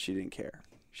culture, and she didn't care.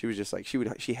 She was just like,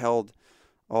 she held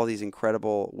all these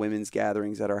incredible women's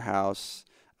gatherings at our house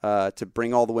to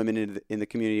bring all the women in the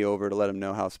community over to let them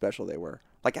know how special they were.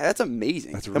 Like, that's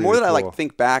amazing. That's the really more that cool. I like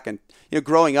think back, and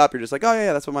growing up, you're just like, oh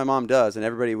yeah, that's what my mom does, and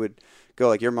everybody would go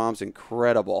like, your mom's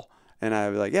incredible, and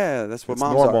I'd be like, yeah, that's what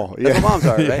moms normal. are. That's what moms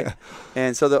are, right? Yeah.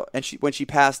 And so when she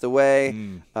passed away,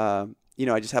 I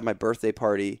just had my birthday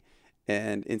party,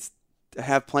 and I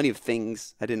have plenty of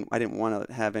things. I didn't want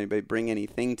to have anybody bring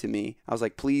anything to me. I was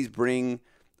like, please bring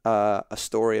a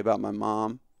story about my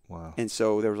mom. Wow. And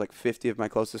so there was like 50 of my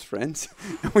closest friends.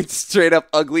 And we straight up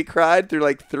ugly cried through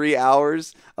like 3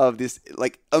 hours of this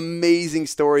like amazing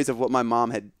stories of what my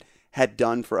mom had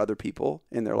done for other people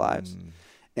in their lives.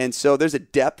 And so there's a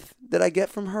depth that I get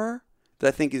from her that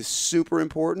I think is super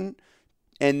important.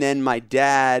 And then my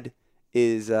dad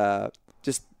is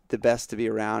just the best to be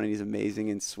around, and he's amazing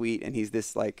and sweet, and he's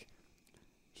this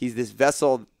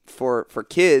vessel for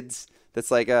kids that's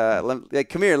like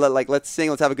come here, let's sing,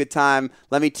 let's have a good time,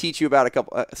 let me teach you about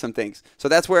some things. So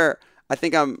that's where I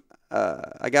think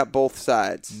I got both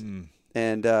sides.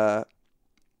 And so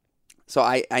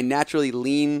I naturally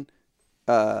lean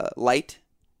light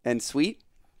and sweet,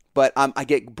 but I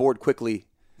get bored quickly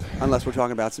unless we're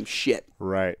talking about some shit.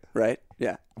 Right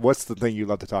Yeah. What's the thing you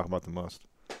love to talk about the most?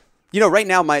 Right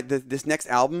now, this next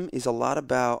album is a lot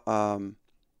about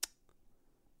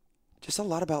just a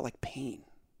lot about like pain,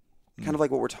 kind of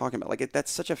like what we're talking about. Like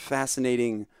that's such a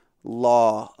fascinating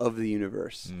law of the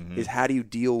universe. Is how do you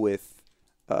deal with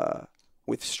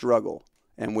struggle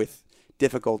and with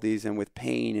difficulties and with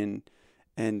pain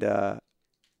and the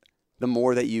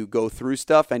more that you go through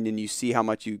stuff and then you see how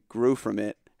much you grew from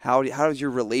it. How does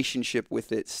your relationship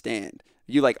with it stand?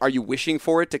 Are you wishing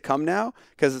for it to come now?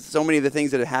 Because so many of the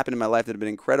things that have happened in my life that have been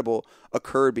incredible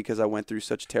occurred because I went through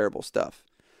such terrible stuff.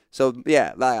 So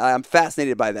yeah, I'm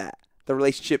fascinated by that. The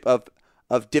relationship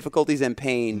of difficulties and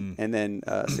pain and then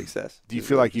success. Do you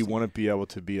feel like you want to be able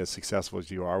to be as successful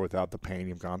as you are without the pain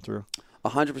you've gone through?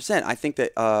 100%. I think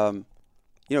that,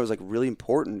 it was like really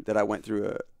important that I went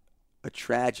through a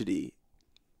tragedy.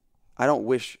 I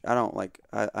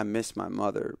miss my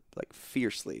mother like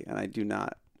fiercely, and I do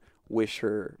not wish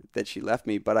her that she left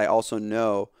me, but I also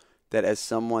know that as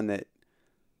someone that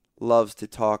loves to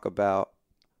talk about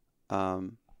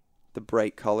the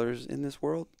bright colors in this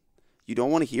world, you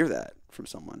don't want to hear that from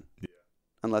someone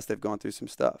unless they've gone through some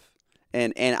stuff.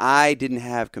 And I didn't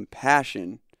have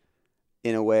compassion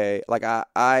in a way. Like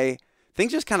I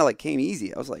things just kind of like came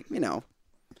easy. I was like,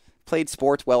 played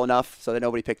sports well enough so that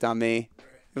nobody picked on me.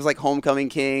 It was like homecoming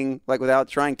king, like without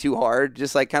trying too hard,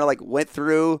 just like kind of like went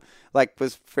through, like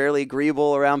was fairly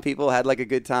agreeable around people, had like a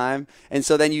good time. And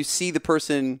so then you see the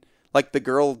person, like the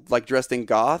girl like dressed in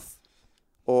goth,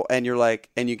 and you're like,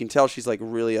 and you can tell she's like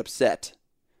really upset.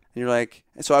 And you're like,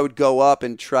 and so I would go up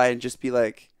and try and just be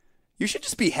like, you should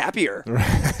just be happier.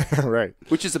 Right.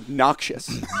 Which is obnoxious.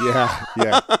 Yeah.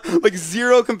 Like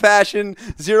zero compassion,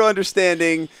 zero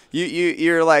understanding.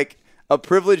 You're like a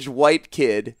privileged white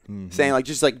kid saying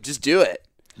just do it.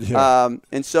 Yeah.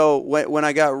 And so when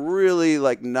I got really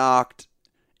like knocked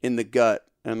in the gut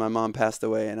and my mom passed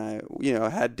away and I,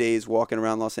 had days walking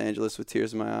around Los Angeles with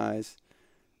tears in my eyes,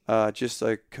 just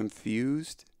like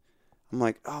confused. I'm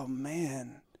like, oh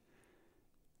man,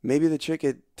 maybe the chick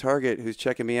at Target who's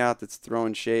checking me out that's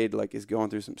throwing shade like is going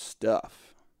through some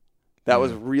stuff. That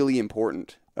was really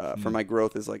important for my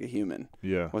growth as like a human.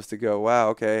 Yeah. Was to go, wow,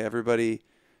 okay, everybody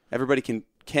can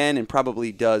and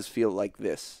probably does feel like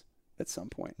this at some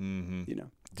point.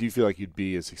 Do you feel like you'd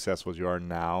be as successful as you are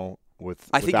now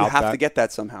I think you have to get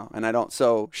that somehow, and I don't.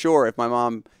 So sure, if my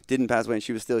mom didn't pass away and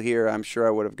she was still here, I'm sure I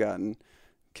would have gotten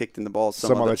kicked in the balls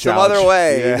some other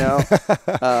way.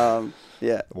 Yeah.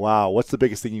 Yeah. Wow. What's the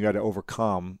biggest thing you had to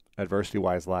overcome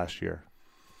adversity-wise last year?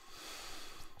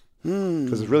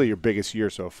 Because it's really your biggest year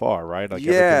so far, right? Like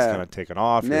everything's kind of taken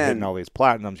off. You're hitting all these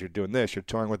platinums. You're doing this. You're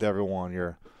touring with everyone.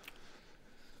 You're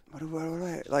what do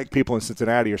I like? People in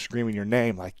Cincinnati are screaming your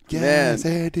name, like, yes,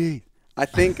 Andy. I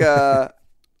think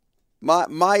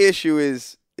my issue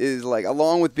is like,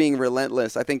 along with being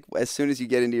relentless, I think as soon as you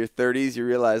get into your 30s, you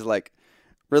realize like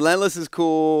relentless is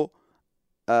cool.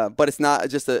 But it's not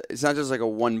just like a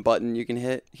one button you can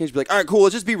hit. You can just be like, all right, cool,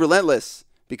 let's just be relentless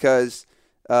because,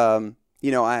 I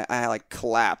like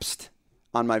collapsed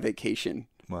on my vacation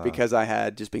because I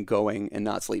had just been going and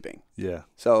not sleeping. Yeah.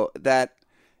 So that,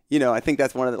 I think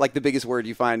that's one of the biggest word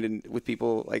you find with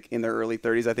people like in their early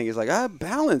 30s, I think is like,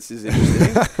 balance is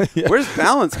interesting. Yeah. Where does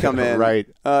balance come in? Right.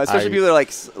 Especially people that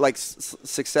are like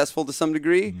successful to some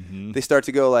degree. They start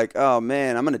to go like, oh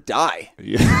man, I'm going to die.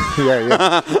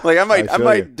 Yeah. Like I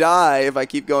might die if I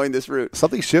keep going this route.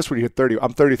 Something shifts when you hit 30.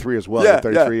 I'm 33 as well. I'm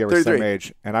 33, we're the same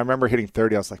age. And I remember hitting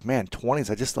 30. I was like, man, 20s,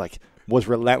 I just like was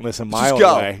relentless in my own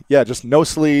way. Yeah, just no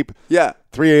sleep. Yeah.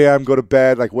 3 a.m., go to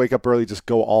bed, like wake up early, just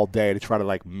go all day to try to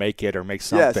like make it or make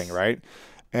something, right?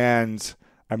 And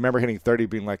I remember hitting 30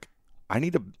 being like, I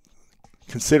need to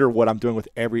consider what I'm doing with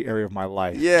every area of my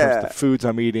life. Yeah. In terms of the foods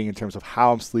I'm eating, in terms of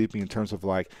how I'm sleeping, in terms of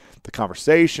like the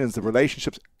conversations, the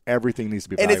relationships, everything needs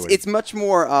to be evaluated. And it's much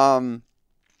more, I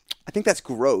think that's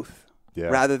growth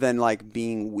rather than like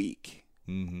being weak,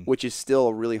 which is still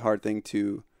a really hard thing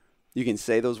to, you can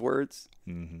say those words,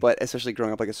 but especially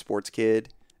growing up like a sports kid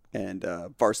and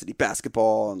varsity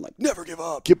basketball and like never give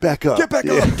up, get back up,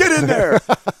 get in there.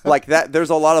 Like that, there's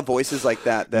a lot of voices like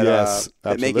that that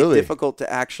make it difficult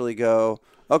to actually go,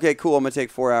 okay, cool, I'm going to take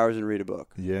 4 hours and read a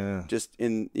book. Yeah. Just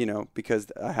because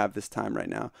I have this time right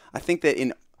now. I think that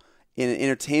in an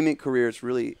entertainment career, it's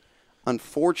really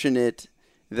unfortunate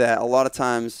that a lot of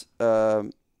times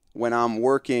when I'm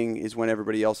working is when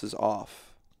everybody else is off.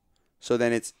 So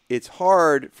then it's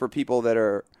hard for people that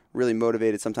are really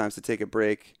motivated sometimes to take a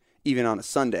break, even on a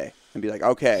Sunday, and be like,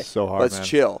 okay, let's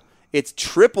chill. It's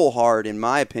triple hard, in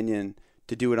my opinion,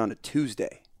 to do it on a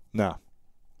Tuesday. No.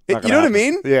 You know what I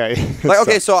mean? Yeah. Like,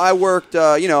 okay, so I worked,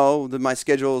 my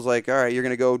schedule is like, all right, you're going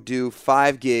to go do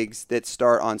 5 gigs that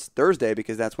start on Thursday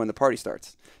because that's when the party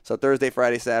starts. So Thursday,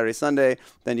 Friday, Saturday, Sunday,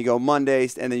 then you go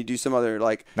Mondays, and then you do some other,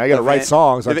 like... Now you got to write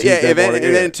songs on Tuesday morning.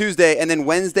 And then Tuesday, and then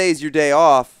Wednesday is your day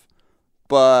off.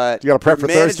 But you got to prep for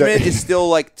Thursday. Management is still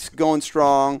like going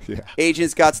strong. Yeah.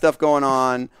 Agents got stuff going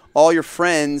on. All your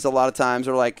friends a lot of times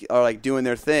are like doing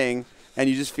their thing, and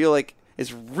you just feel like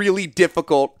it's really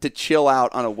difficult to chill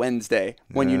out on a Wednesday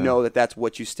when you know that that's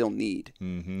what you still need.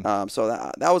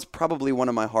 So that was probably one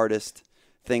of my hardest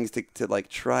things to like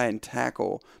try and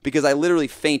tackle, because I literally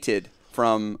fainted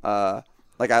from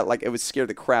it was scared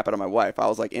the crap out of my wife. I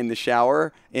was like in the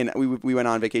shower, and we went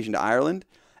on vacation to Ireland,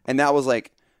 and that was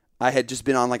like, I had just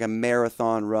been on like a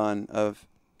marathon run of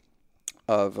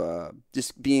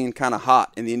just being kind of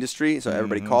hot in the industry. So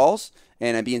everybody calls,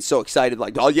 and I'm being so excited,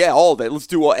 like, oh yeah, all day, let's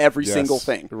do every single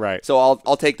thing. Right. So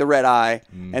I'll take the red eye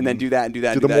and then do that and do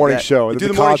that. Do the morning show. Do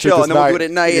the morning show, and then we'll do it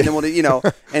at night, and then we'll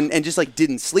and just like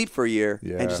didn't sleep for a year,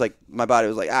 and just like my body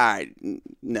was like, all right,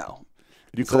 no.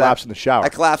 You collapsed in the shower. I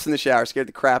collapsed in the shower, scared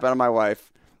the crap out of my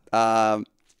wife, and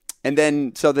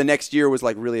then so the next year was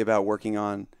like really about working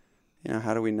on,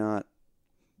 how do we not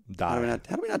die? How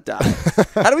do we not die?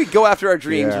 How do we go after our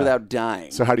dreams without dying?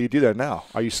 So how do you do that now?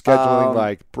 Are you scheduling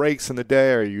like breaks in the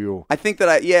day? Or are you? I think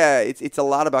that it's a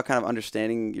lot about kind of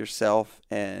understanding yourself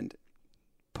and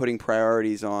putting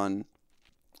priorities on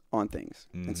things.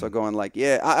 And so going like,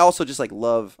 I also just like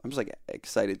love. I'm just like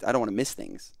excited. I don't want to miss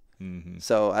things.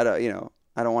 So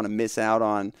I I don't want to miss out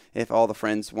on if all the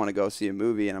friends want to go see a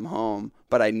movie and I'm home,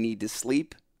 but I need to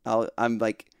sleep. I'm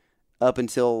like, up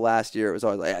until last year, it was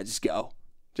always like, yeah, just go.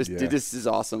 This is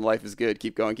awesome. Life is good.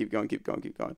 Keep going, keep going, keep going,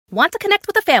 keep going. Want to connect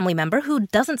with a family member who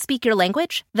doesn't speak your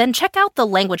language? Then check out the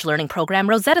language learning program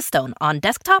Rosetta Stone on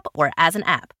desktop or as an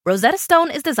app. Rosetta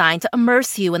Stone is designed to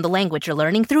immerse you in the language you're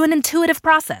learning through an intuitive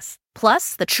process.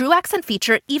 Plus, the True Accent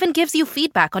feature even gives you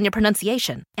feedback on your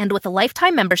pronunciation. And with a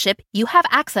lifetime membership, you have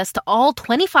access to all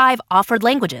 25 offered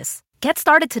languages. Get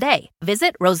started today.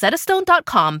 Visit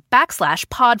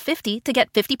rosettastone.com/pod50 to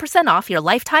get 50% off your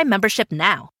lifetime membership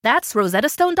now. That's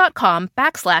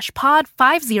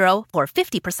rosettastone.com/pod50 for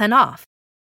 50% off.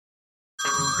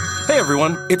 Hey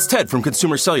everyone, it's Ted from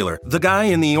Consumer Cellular, the guy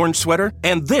in the orange sweater,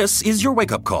 and this is your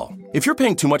wake-up call. If you're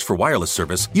paying too much for wireless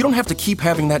service, you don't have to keep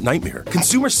having that nightmare.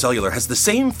 Consumer Cellular has the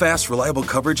same fast, reliable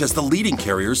coverage as the leading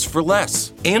carriers for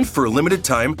less. And for a limited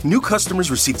time, new customers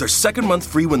receive their second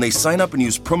month free when they sign up and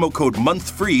use promo code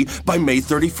MONTHFREE by May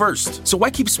 31st. So why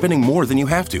keep spending more than you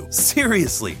have to?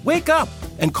 Seriously, wake up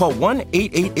and call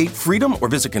 1-888-FREEDOM or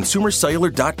visit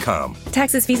consumercellular.com.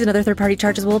 Taxes, fees, and other third-party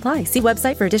charges will apply. See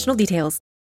website for additional details.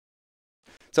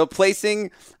 So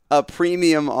placing a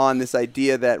premium on this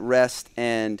idea that rest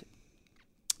and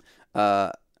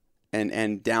downtime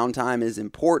is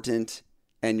important,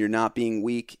 and you're not being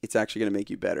weak, it's actually going to make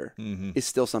you better. Is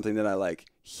still something that I like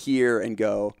hear and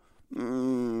go,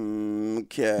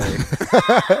 okay.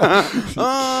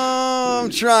 I'm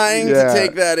trying to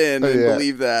take that in and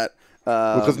believe that.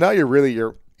 Because now you're really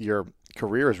your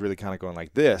career is really kind of going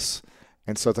like this.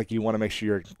 And so it's like you want to make sure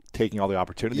you're taking all the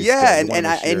opportunities. Yeah, and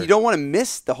you don't want to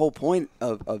miss the whole point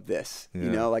of this. Yeah. You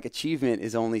know, like achievement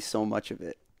is only so much of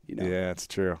it. You know? Yeah, it's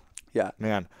true. Yeah,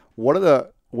 man. What do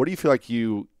you feel like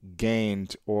you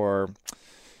gained, or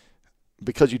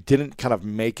because you didn't kind of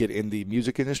make it in the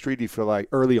music industry? Do you feel like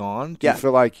early on? Do you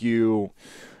feel like you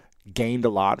gained a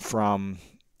lot from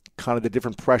kind of the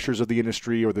different pressures of the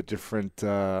industry, or the different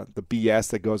the BS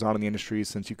that goes on in the industry,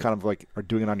 since you kind of like are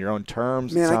doing it on your own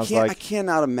terms? Man, I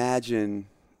cannot imagine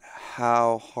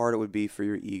how hard it would be for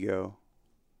your ego.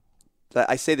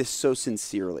 I say this so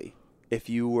sincerely. If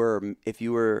you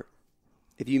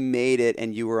made it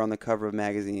and you were on the cover of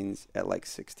magazines at like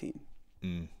 16,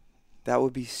 that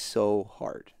would be so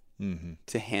hard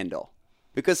to handle,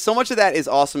 because so much of that is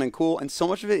awesome and cool, and so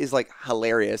much of it is like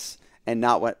hilarious and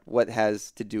not what has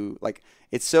to do, like,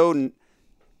 it's so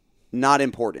not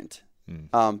important.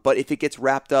 But if it gets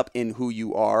wrapped up in who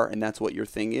you are, and that's what your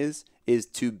thing is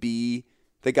to be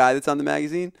the guy that's on the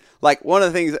magazine. Like, one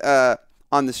of the things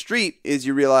on the street is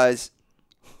you realize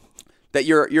that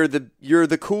you're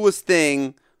the coolest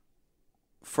thing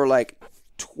for like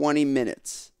 20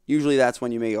 minutes. Usually that's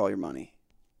when you make all your money.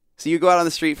 So you go out on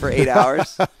the street for 8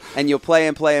 hours and you'll play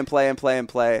and play and play and play and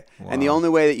play. Wow. And the only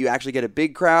way that you actually get a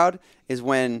big crowd is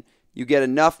when you get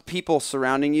enough people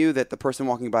surrounding you that the person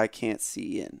walking by can't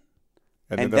see in.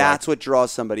 And that's what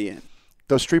draws somebody in.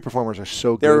 Those street performers are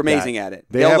so good. They're amazing at it.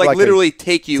 They'll like literally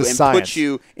take you and put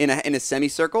you in a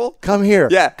semicircle. Come here.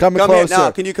 Yeah. Come closer. Here.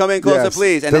 No, can you come in closer,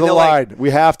 please? And then they'll line. We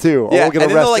have to. Yeah. We'll get and then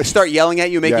arrested. they'll like start yelling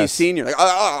at you, make you see, and you're like,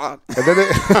 And then they,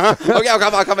 okay,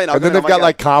 come in. And then they've got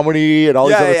like comedy and all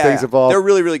these other things involved. They're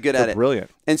really, really good at it. They're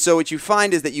brilliant. And so what you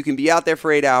find is that you can be out there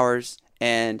for 8 hours,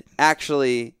 and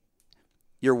actually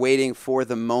you're waiting for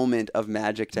the moment of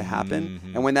magic to happen.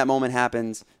 And when that moment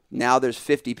happens, now there's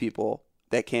 50 people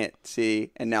that can't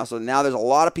see, and now there's a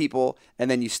lot of people, and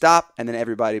then you stop, and then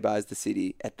everybody buys the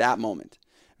CD at that moment.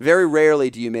 Very rarely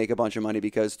do you make a bunch of money,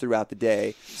 because throughout the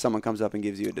day someone comes up and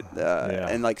gives you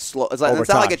and like slow. It's not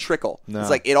like a trickle. No. It's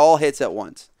like it all hits at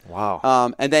once.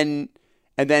 Wow. And then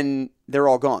they're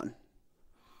all gone.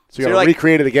 So you got to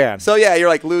recreate it again. So yeah, you're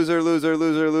like loser, loser,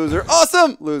 loser, loser,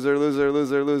 awesome, loser, loser,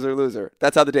 loser, loser, loser.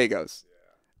 That's how the day goes.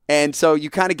 And so you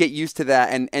kind of get used to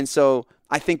that, and so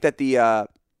I think that the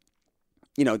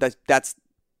that's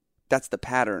the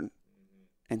pattern.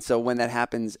 And so when that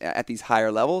happens at these higher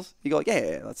levels, you go like,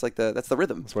 yeah, that's the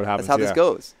rhythm. That's what happens. That's how this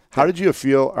goes. How did you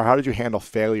feel, or how did you handle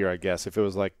failure, I guess, if it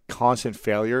was like constant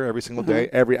failure every single day,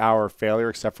 every hour failure,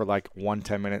 except for like 1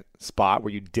 10-minute spot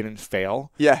where you didn't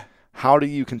fail? Yeah. How do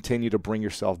you continue to bring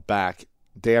yourself back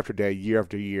day after day, year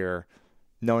after year,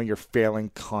 knowing you're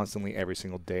failing constantly every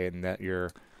single day, and that you're...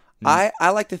 I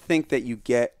like to think that you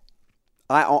get...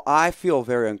 I feel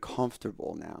very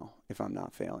uncomfortable now if I'm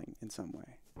not failing in some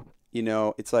way. You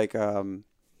know, it's like I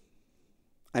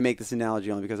make this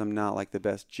analogy only because I'm not like the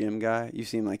best gym guy. You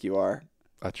seem like you are.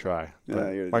 I try.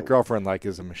 My girlfriend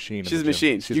is a machine. She's a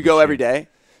machine. You go every day?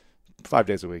 5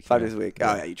 days a week. 5 days a week.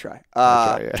 Oh, yeah, you try.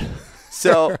 I try, yeah.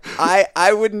 So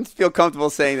I wouldn't feel comfortable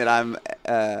saying that I'm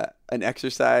an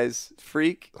exercise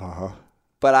freak, Uh-huh.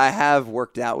 but I have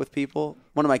worked out with people.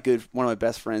 One of my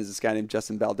best friends, this guy named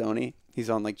Justin Baldoni. He's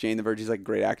on like Jane the Virgin. He's like a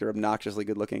great actor, obnoxiously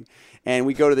good looking. And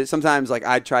we go to sometimes like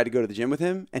I try to go to the gym with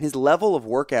him, and his level of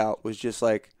workout was just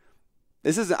like,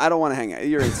 I don't want to hang out.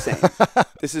 You're insane.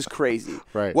 This is crazy.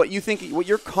 Right. What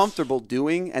you're comfortable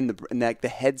doing and the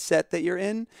headset that you're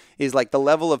in is like the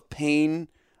level of pain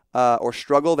or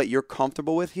struggle that you're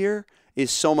comfortable with here is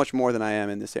so much more than I am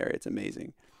in this area. It's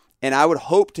amazing. And I would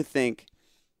hope to think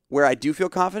where I do feel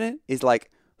confident is like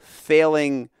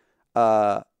failing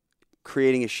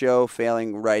creating a show,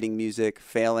 failing writing music,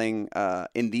 failing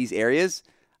in these areas.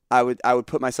 I would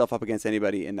put myself up against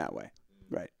anybody in that way.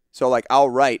 Right. So like I'll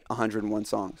write 101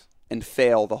 songs and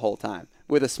fail the whole time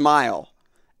with a smile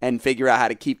and figure out how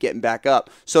to keep getting back up.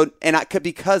 So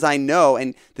because I know,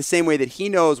 and the same way that he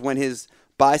knows when his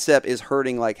bicep is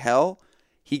hurting like hell,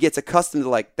 he gets accustomed to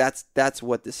like that's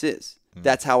what this is.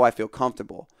 That's how I feel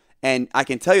comfortable. And I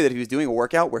can tell you that if he was doing a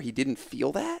workout where he didn't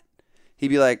feel that, he'd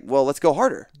be like, well, let's go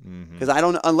harder. Because I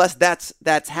don't, unless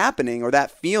that's happening or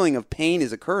that feeling of pain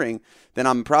is occurring, then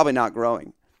I'm probably not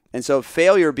growing. And so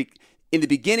failure in the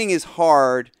beginning is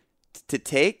hard to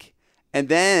take. And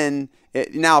then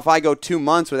now if I go 2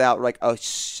 months without like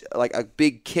a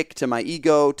big kick to my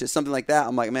ego, to something like that,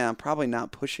 I'm like, man, I'm probably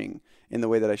not pushing in the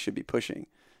way that I should be pushing.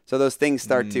 So those things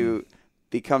start to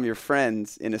become your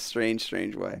friends in a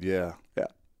strange way. Yeah. Yeah.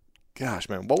 Gosh,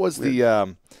 man. What was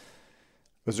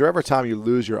was there ever a time you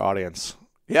lose your audience?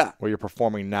 Yeah. Where you're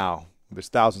performing now? There's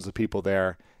thousands of people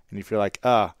there, and you feel like,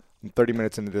 I'm 30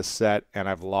 minutes into this set, and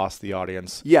I've lost the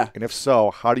audience. Yeah. And if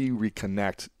so, how do you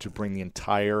reconnect to bring the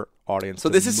entire audience So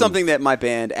this is something that my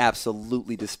band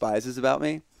absolutely despises about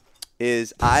me,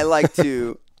 is I like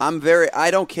to – I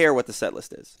don't care what the set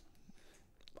list is.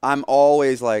 I'm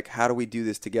always like, how do we do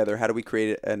this together? How do we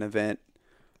create an event?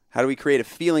 How do we create a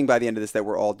feeling by the end of this that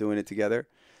we're all doing it together?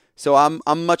 So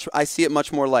I see it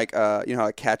much more like how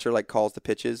a catcher like calls the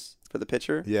pitches for the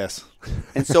pitcher. Yes.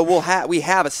 And so we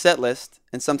have a set list,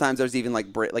 and sometimes there's even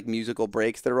like musical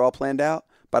breaks that are all planned out.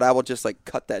 But I will just like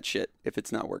cut that shit if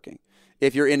it's not working.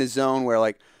 If you're in a zone where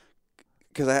like,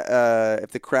 because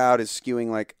if the crowd is skewing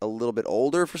like a little bit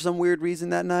older for some weird reason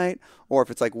that night, or if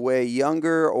it's like way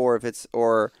younger, or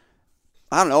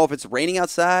I don't know, if it's raining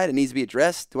outside and needs to be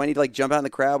addressed, do I need to like jump out in the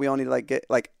crowd? We all need to like get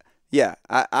like, yeah.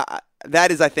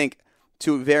 That is, I think,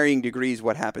 to varying degrees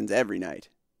what happens every night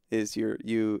is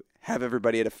you have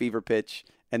everybody at a fever pitch,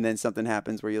 and then something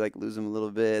happens where you like lose them a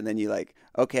little bit, and then you like,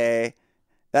 okay,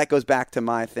 that goes back to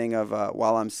my thing of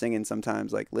while I'm singing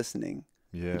sometimes like listening.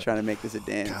 Yeah. And trying to make this a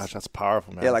dance. Gosh, that's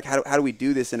powerful, man. Yeah, like how do we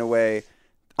do this in a way?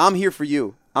 I'm here for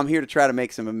you. I'm here to try to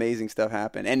make some amazing stuff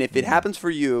happen. And if it happens for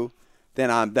you, then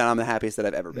I'm the happiest that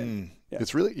I've ever been. Yeah.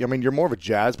 It's really, I mean, you're more of a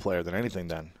jazz player than anything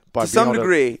then. To some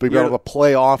degree. But you're able to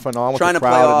play off and on with the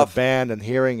crowd and the band and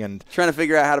hearing and trying to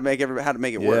figure out how to make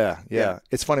it work. Yeah.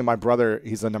 It's funny. My brother,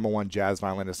 he's the #1 jazz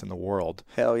violinist in the world.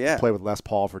 Hell yeah. Played with Les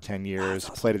Paul for 10 years.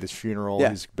 Awesome. Played at his funeral. Yeah.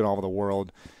 He's been all over the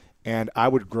world. And I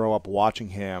would grow up watching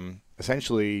him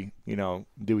essentially,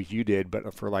 do what you did,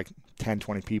 but for like 10,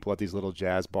 20 people at these little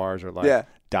jazz bars or like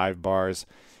dive bars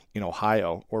in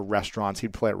Ohio or restaurants.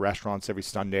 He'd play at restaurants every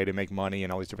Sunday to make money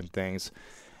and all these different things.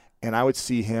 And I would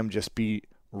see him just be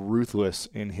ruthless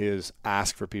in his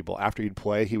ask for people. After he'd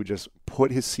play, he would just put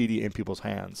his CD in people's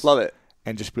hands. Love it.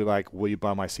 And just be like, will you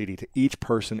buy my CD to each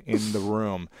person in the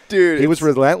room? Dude. He was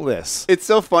relentless. It's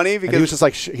so funny because and he was just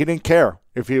like, he didn't care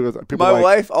if he was. People my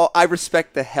wife, I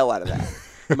respect the hell out of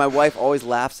that. My wife always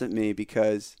laughs at me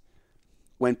because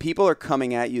when people are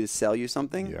coming at you to sell you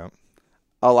something,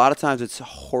 a lot of times it's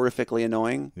horrifically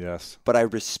annoying. Yes. But I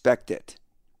respect it.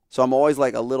 So I'm always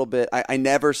like a little bit, I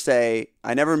never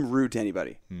am rude to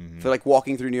anybody. Mm-hmm. If they're like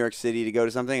walking through New York City to go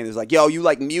to something and it's like, yo, you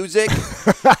like music?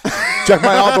 Check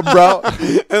my album, bro.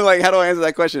 And like, how do I answer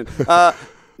that question?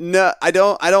 No, I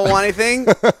don't want anything,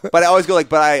 but I always go like,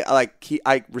 but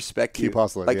I respect you. Keep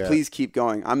hustling. Like, please keep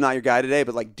going. I'm not your guy today,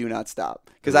 but like, do not stop.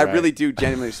 Because I really do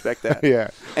genuinely respect that. Yeah.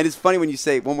 And it's funny when you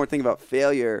say one more thing about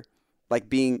failure,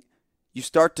 like you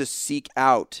start to seek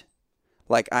out,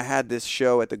 like I had this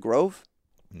show at the Grove.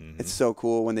 Mm-hmm. It's so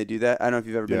cool when they do that. I don't know if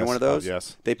you've ever been to one of those.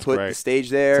 Yes. They put the stage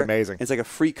there. It's amazing. It's like a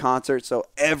free concert, so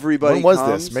everybody When was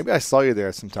comes. this? Maybe I saw you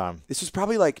there sometime. This was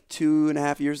probably like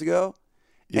 2.5 years ago.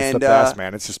 It's the best,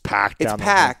 man. It's just packed down there.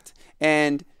 It's packed.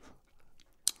 And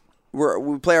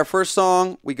we play our first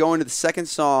song. We go into the second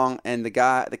song, and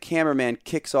the cameraman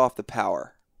kicks off the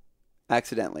power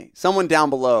accidentally. Someone down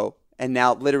below, and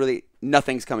now literally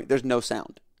nothing's coming. There's no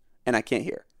sound, and I can't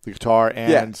hear. The guitar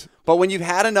and but when you've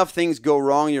had enough things go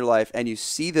wrong in your life and you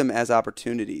see them as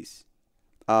opportunities,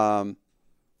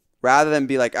 rather than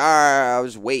be like, I'll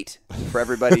just wait for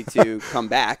everybody to come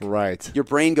back. Right. Your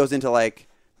brain goes into like,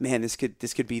 man, this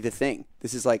could be the thing.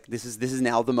 This is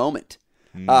now the moment.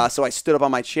 So I stood up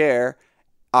on my chair,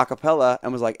 a cappella,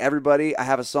 and was like, everybody, I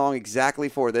have a song exactly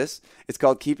for this. It's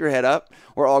called Keep Your Head Up.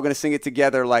 We're all going to sing it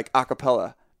together like a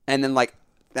cappella. And then like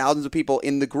thousands of people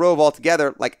in the Grove all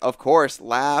together, like, of course,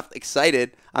 laughed,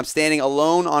 excited. I'm standing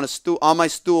alone on my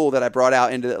stool that I brought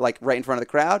out into like right in front of the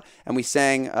crowd, and we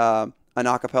sang an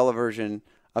a cappella version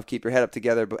of Keep Your Head Up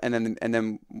together. And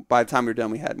then by the time we were done,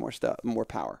 we had more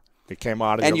power. It came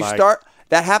out of and your you life.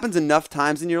 That happens enough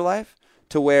times in your life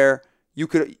to where you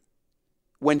could,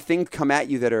 when things come at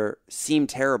you that seem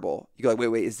terrible, you go like,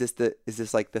 wait, is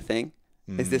this like the thing?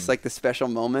 Is this like the special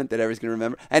moment that everyone's going to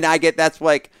remember? And that's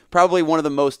like probably one of the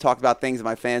most talked about things that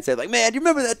my fans say, like, man, do you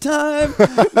remember that time?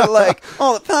 That, like,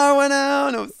 all the power went out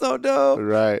and it was so dope.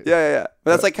 Right. Yeah.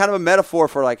 But that's like kind of a metaphor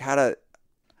for like how to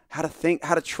think,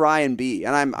 how to try and be.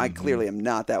 And I clearly am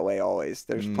not that way always.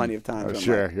 There's plenty of times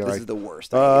where I'm like, this is the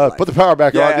worst. Put the power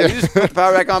back on. Yeah, you just put the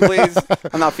power back on, please.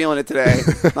 I'm not feeling it today.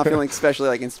 I'm not feeling especially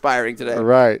like inspiring today.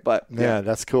 Right. But yeah,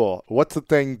 that's cool. What's the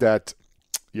thing that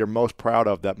you're most proud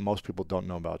of that most people don't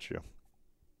know about you?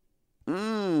 What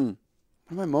am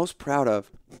I most proud of?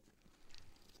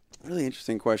 Really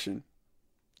interesting question.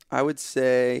 I would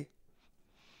say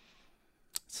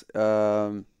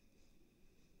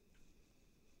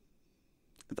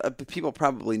people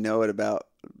probably know it about.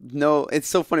 No, it's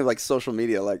so funny, like social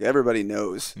media, like everybody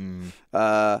knows.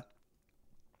 I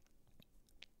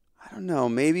don't know,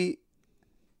 maybe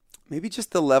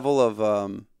just the level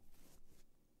of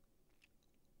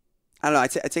I don't know. I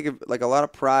take a lot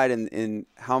of pride in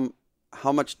how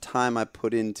much time I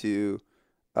put into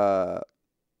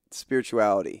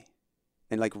spirituality,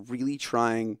 and like really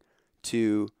trying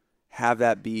to have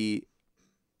that be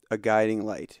a guiding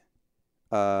light.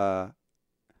 I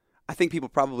think people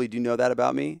probably do know that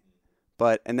about me,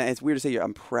 and it's weird to say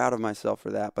I'm proud of myself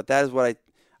for that. But that is what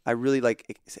I really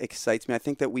like. Excites me. I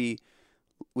think that we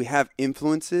have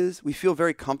influences. We feel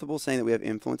very comfortable saying that we have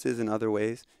influences in other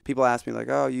ways. People ask me like,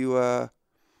 "Oh, you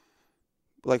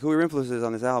like who are your influences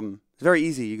on this album?" It's very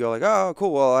easy. You go like, "Oh,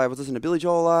 cool. Well, I was listening to Billy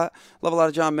Joel a lot. Love a lot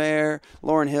of John Mayer.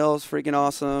 Lauryn Hill's freaking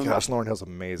awesome." Gosh, Lauryn Hill's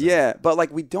amazing. Yeah, but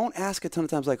like we don't ask a ton of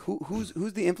times like who's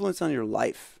the influence on your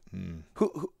life?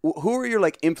 Who are your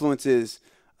like influences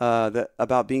that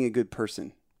about being a good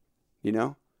person? You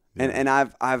know, and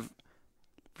I've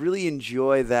really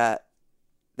enjoyed that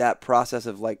process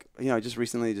of like, you know, I just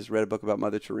recently read a book about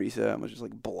Mother Teresa and was just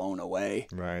like blown away.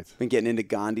 Right. Been getting into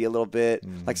Gandhi a little bit,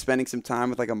 like spending some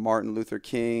time with like a Martin Luther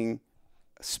King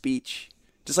speech,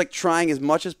 just like trying as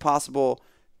much as possible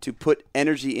to put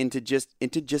energy into just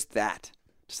that.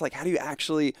 Just like, how do you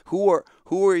actually, who are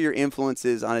your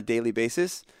influences on a daily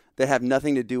basis that have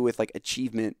nothing to do with like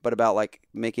achievement, but about like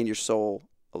making your soul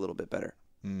a little bit better?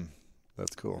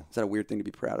 That's cool. Is that a weird thing to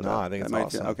be proud of? No, I think it's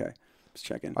awesome. Okay. Just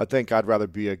checking. I think I'd rather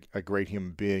be a great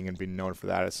human being and be known for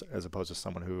that as opposed to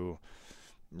someone who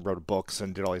wrote books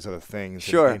and did all these other things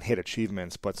and hit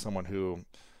achievements, but someone who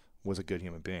was a good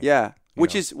human being. Yeah,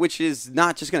 which is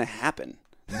not just going to happen.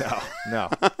 No.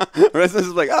 This is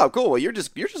like, oh, cool. Well, you're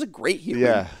just a great human.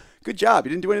 Yeah. Good job. You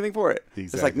didn't do anything for it. Exactly.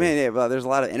 It's like, man, well, there's a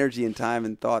lot of energy and time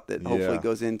and thought that hopefully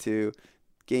goes into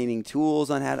gaining tools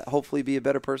on how to hopefully be a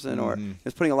better person, or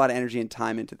just putting a lot of energy and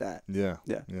time into that. Yeah.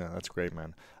 That's great,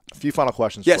 man. A few final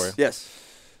questions for you. Yes.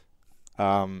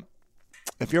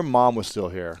 If your mom was still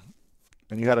here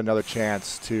and you had another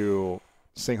chance to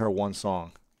sing her one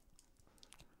song,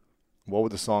 what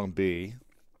would the song be?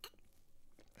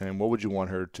 And what would you want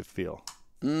her to feel?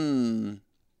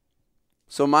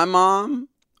 So my mom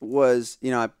was,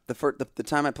 you know, the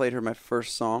time I played her my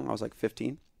first song, I was like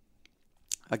 15.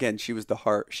 Again, she was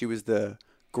the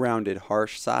grounded,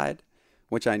 harsh side,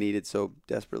 which I needed so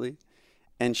desperately.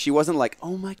 And she wasn't like,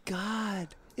 "Oh my God,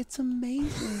 it's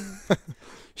amazing."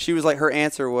 She was like, her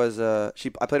answer was, I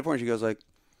played it for her and she goes like,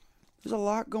 "There's a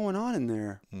lot going on in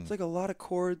there. It's like a lot of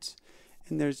chords,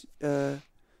 and there's a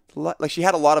lot." Like she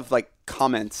had a lot of like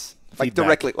comments, like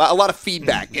directly, a lot of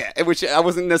feedback, which I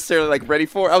wasn't necessarily like ready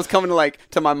for. I was coming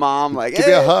to my mom like, give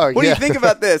me a hug. What do you think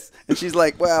about this? And she's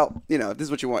like, "Well, you know, this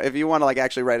is what you want. If you want to like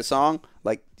actually write a song,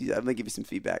 like I'm gonna give you some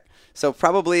feedback." So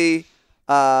probably,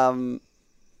 I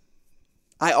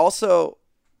also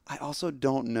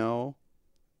don't know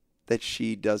that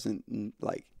she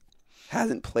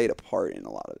hasn't played a part in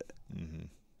a lot of it.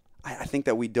 I think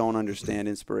that we don't understand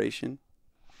inspiration.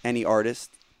 Any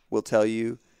artist will tell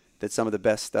you that some of the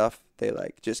best stuff, they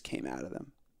like just came out of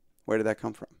them. Where did that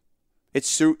come from? It's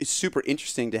super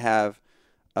interesting to have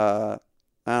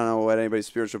I don't know what anybody's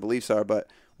spiritual beliefs are, but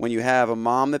when you have a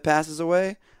mom that passes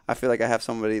away, I feel like I have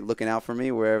somebody looking out for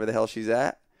me wherever the hell she's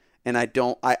at. And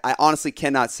I honestly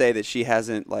cannot say that she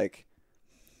hasn't like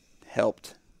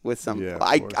helped with some. Yeah,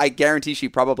 I guarantee she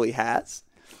probably has.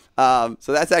 So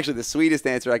that's actually the sweetest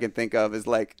answer I can think of is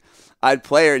like, I'd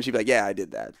play her and she'd be like, yeah, I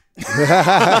did that.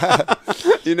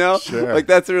 You know, Sure. like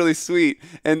that's really sweet.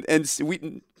 And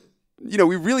we, you know,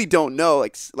 we really don't know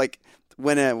like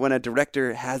when a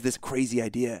director has this crazy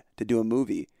idea to do a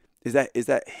movie, is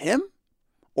that him?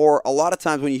 Or a lot of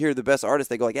times when you hear the best artists,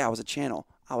 they go like, yeah, I was a channel.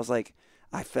 I was like,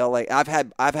 I felt like I've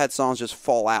had songs just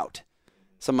fall out.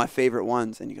 Some of my favorite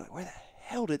ones. And you go like, where the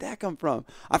hell did that come from?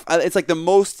 It's like the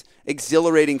most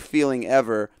exhilarating feeling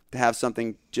ever to have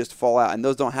something just fall out. And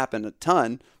those don't happen a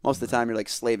ton. Most of the time you're like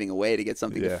slaving away to get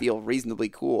something to feel reasonably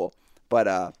cool.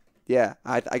 But yeah,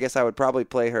 I guess I would probably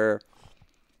play her.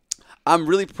 I'm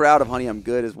really proud of Honey, I'm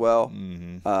Good as well.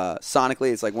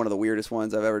 Sonically, it's like one of the weirdest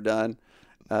ones I've ever done.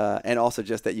 And also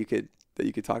just that you could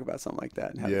talk about something like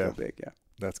that and have it go big. Yeah.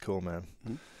 That's cool, man.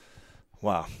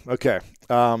 Wow. Okay.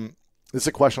 This is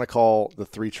a question I call the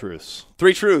 3 truths.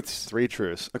 3 truths. 3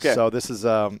 truths. Okay. So this is,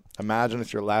 imagine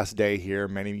it's your last day here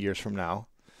many years from now.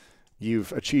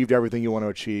 You've achieved everything you want to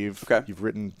achieve. Okay. You've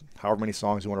written however many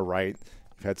songs you want to write.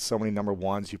 You've had so many number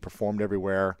ones. You've performed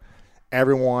everywhere.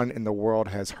 Everyone in the world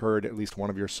has heard at least one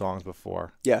of your songs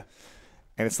before. Yeah.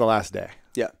 And it's the last day.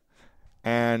 Yeah.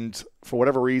 And for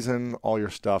whatever reason, all your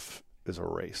stuff is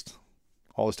erased.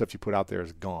 All the stuff you put out there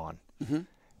is gone.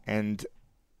 And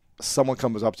someone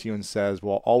comes up to you and says,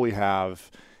 well, all we have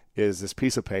is this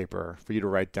piece of paper for you to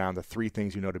write down the 3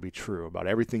 things you know to be true about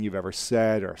everything you've ever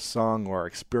said or sung or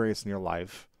experienced in your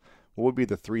life. What would be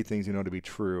the 3 things you know to be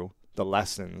true, the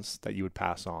lessons that you would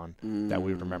pass on that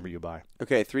we would remember you by?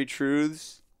 Okay, 3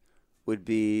 truths would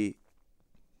be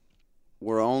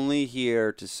we're only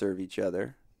here to serve each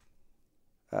other.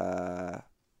 That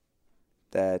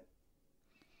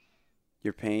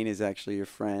your pain is actually your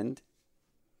friend.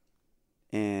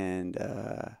 And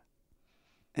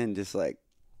just like,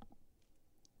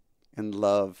 and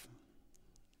love.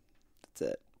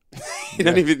 That's it. You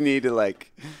don't even need to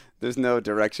like, there's no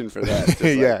direction for that. Just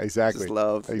Yeah, like, exactly. Just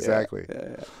love. Exactly.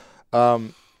 Yeah. I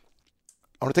want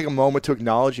to take a moment to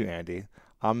acknowledge you, Andy.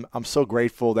 I'm so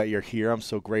grateful that you're here. I'm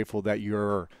so grateful that you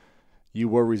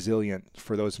were resilient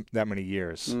for that many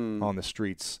years on the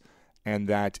streets, and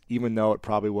that even though it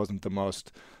probably wasn't the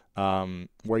most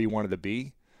where you wanted to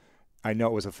be, I know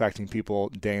it was affecting people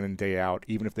day in and day out,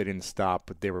 even if they didn't stop,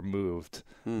 but they were moved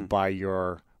by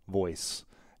your voice.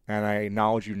 And I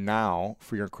acknowledge you now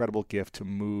for your incredible gift to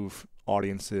move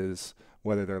audiences,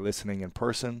 whether they're listening in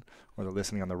person or they're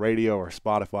listening on the radio or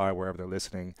Spotify, wherever they're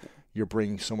listening. You're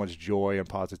bringing so much joy and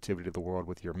positivity to the world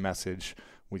with your message,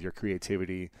 with your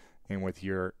creativity, and with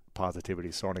your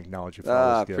positivity. So I want to acknowledge you for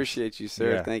all this gift. Appreciate you,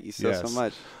 sir. Yeah. Thank you so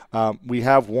much. We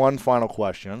have one final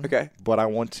question. Okay. But I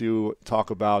want to talk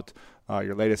about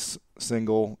your latest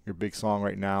single, your big song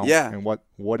right now. Yeah. And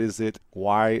what is it?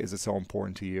 Why is it so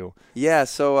important to you? Yeah,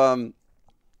 so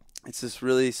it's this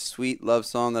really sweet love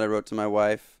song that I wrote to my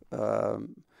wife.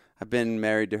 I've been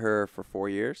married to her for 4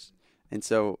 years, and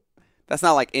so that's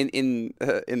not like in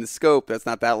the scope. That's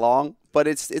not that long, but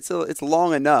it's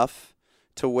long enough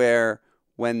to where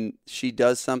when she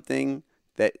does something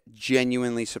that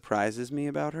genuinely surprises me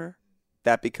about her,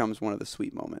 that becomes one of the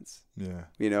sweet moments. Yeah.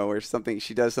 You know, where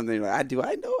she does something you're like,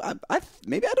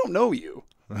 maybe I don't know you,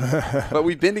 but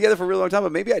we've been together for a really long time,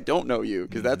 but maybe I don't know you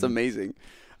because that's amazing.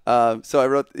 So I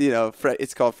wrote,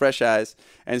 it's called Fresh Eyes.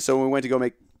 And so when we went to go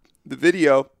make the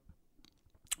video,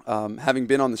 having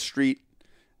been on the street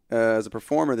as a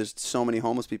performer, there's so many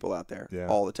homeless people out there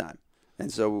all the time.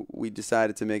 And so we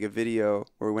decided to make a video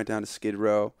where we went down to Skid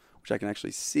Row, which I can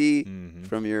actually see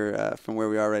from where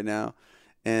we are right now.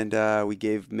 And we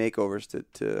gave makeovers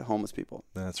to homeless people.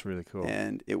 That's really cool.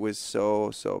 And it was so,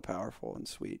 so powerful and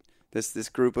sweet. This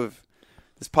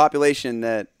population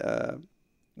that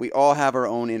we all have our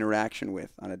own interaction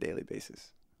with on a daily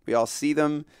basis. We all see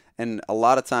them, and a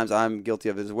lot of times I'm guilty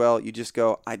of it as well. You just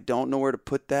go, I don't know where to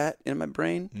put that in my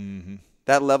brain. Mm-hmm.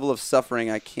 That level of suffering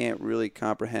I can't really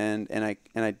comprehend, and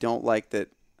I don't like that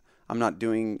I'm not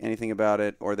doing anything about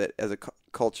it, or that as a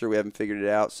culture we haven't figured it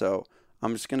out, so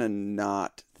I'm just going to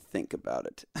not think about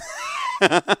it.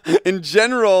 In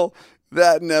general,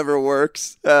 that never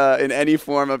works in any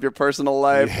form of your personal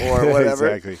life or whatever.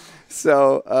 Exactly.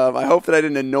 So I hope that I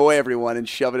didn't annoy everyone and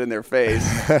shove it in their face.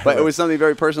 But it was something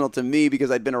very personal to me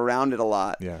because I'd been around it a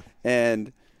lot. Yeah.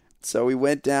 And so we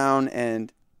went down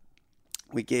and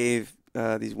we gave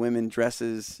these women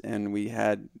dresses, and we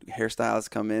had hairstylists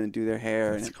come in and do their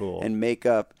hair cool. and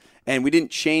makeup. And we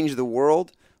didn't change the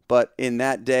world, but in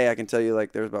that day, I can tell you,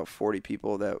 like, there was about 40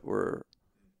 people that were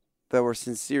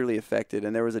sincerely affected,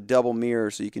 and there was a double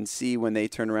mirror, so you can see when they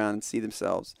turn around and see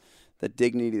themselves, the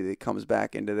dignity that comes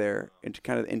back into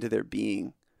their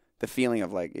being, the feeling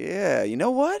of like, yeah, you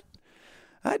know what?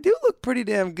 I do look pretty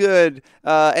damn good,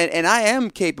 and I am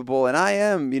capable, and I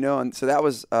am, and so that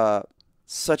was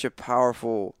such a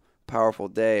powerful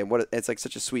day, and it's like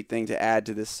such a sweet thing to add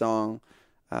to this song.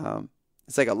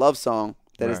 It's like a love song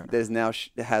that is now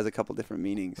has a couple different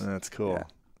meanings. That's cool. Yeah.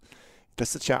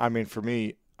 That's the I mean, for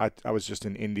me, I was just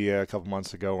in India a couple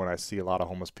months ago, and I see a lot of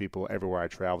homeless people everywhere I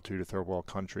travel to third world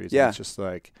countries. Yeah. And it's just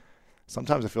like,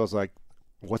 sometimes it feels like,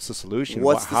 what's the solution?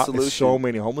 What's the solution? There's so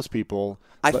many homeless people,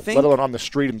 let alone on the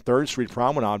street and 3rd Street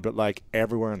Promenade, but like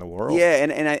everywhere in the world. Yeah,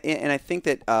 and I think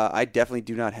that I definitely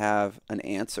do not have an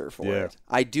answer for it.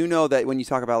 I do know that when you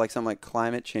talk about like something like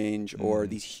climate change or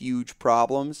these huge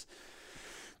problems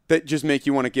that just make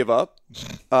you want to give up,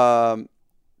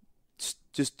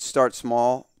 just start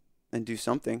small and do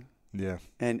something. Yeah.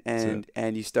 And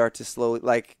you start to slowly,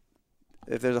 like,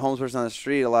 if there's a homeless person on the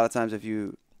street, a lot of times if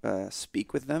you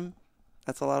speak with them,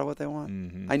 that's a lot of what they want.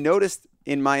 Mm-hmm. I noticed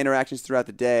in my interactions throughout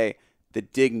the day, the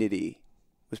dignity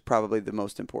was probably the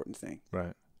most important thing.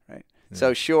 Right. Yeah.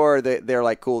 So sure, they're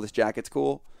like, cool, this jacket's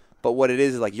cool. But what it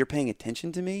is like, you're paying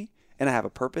attention to me, and I have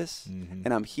a purpose,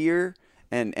 and I'm here,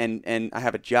 and I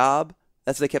have a job.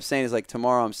 That's what they kept saying is like,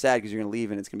 tomorrow I'm sad because you're going to leave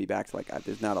and it's going to be back to like,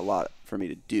 there's not a lot for me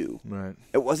to do. Right.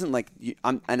 It wasn't like,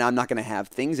 I'm not going to have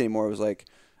things anymore. It was like,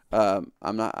 I'm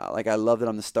not, like, I love that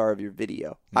I'm the star of your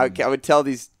video. I would tell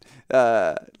these,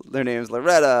 their names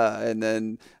Loretta and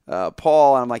then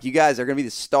Paul, and I'm like, you guys are going to be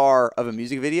the star of a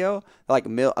music video. Like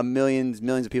millions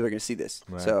of people are going to see this.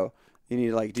 Right. So you need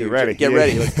to like, get ready.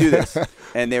 Let's do this.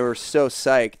 And they were so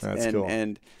psyched. That's cool.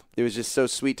 And it was just so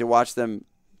sweet to watch them.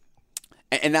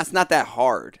 And that's not that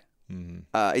hard.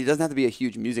 Mm-hmm. It doesn't have to be a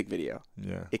huge music video.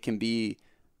 Yeah. It can be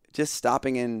just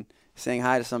stopping and saying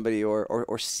hi to somebody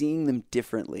or seeing them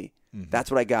differently. Mm-hmm.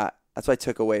 That's what I got. That's what I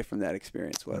took away from that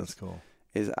experience. That's cool.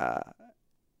 Is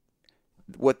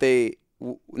what they,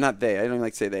 not they, I don't even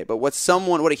like to say they, but what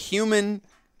a human,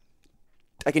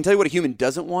 I can tell you what a human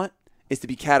doesn't want is to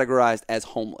be categorized as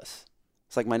homeless.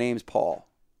 It's like, my name's Paul,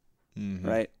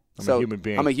 right? I'm a human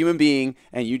being. I'm a human being,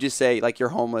 and you just say like, you're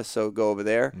homeless, so go over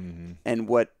there. Mm-hmm. And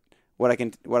what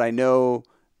I know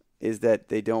is that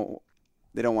they don't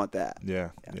want that. Yeah.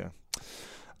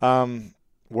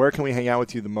 Where can we hang out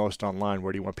with you the most online?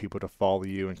 Where do you want people to follow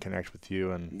you and connect with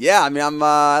you? And yeah, I mean, I'm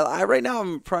right now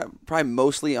I'm probably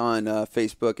mostly on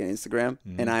Facebook and Instagram,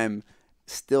 and I'm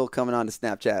still coming on to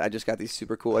Snapchat. I just got these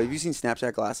super cool. Have you seen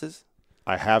Snapchat glasses?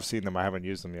 I have seen them. I haven't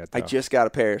used them yet, though. I just got a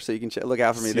pair, so you can look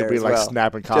out for me there you'll be as like well.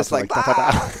 snapping Just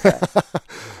constantly. like,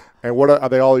 And what are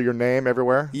they all your name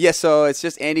everywhere? Yeah, so it's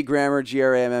just Andy Grammer,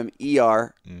 Grammer,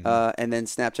 and then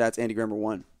Snapchat's Andy Grammer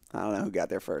 1. I don't know who got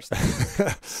there first.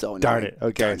 So annoying. Darn it.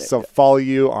 Okay, so follow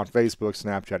you on Facebook,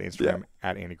 Snapchat, Instagram,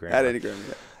 at Andy Grammer. At Andy Grammer,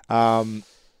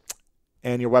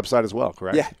 and your website as well,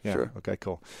 correct? Yeah, sure. Okay,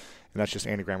 cool. And that's just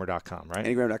andygrammer.com, right?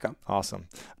 andygrammer.com. Awesome.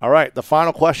 All right, the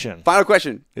final question.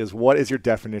 Is what is your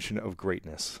definition of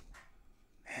greatness?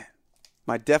 Man,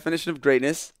 my definition of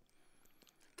greatness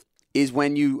is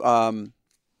when you don't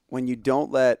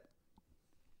let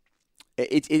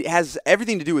it has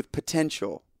everything to do with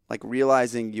potential, like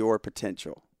realizing your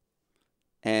potential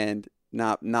and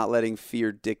not letting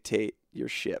fear dictate your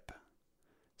ship.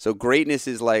 So greatness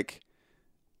is like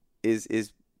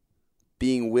is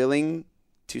being willing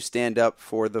to stand up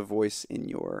for the voice in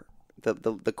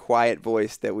the quiet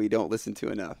voice that we don't listen to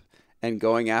enough, and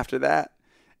going after that,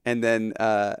 and then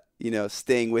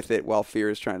staying with it while fear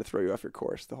is trying to throw you off your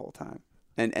course the whole time.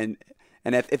 And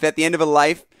if at the end of a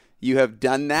life you have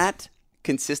done that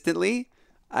consistently,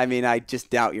 I mean, I just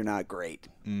doubt you're not great.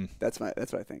 That's what I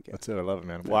think. Yeah. That's it. I love it,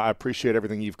 man. Well, I appreciate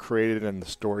everything you've created and the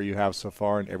story you have so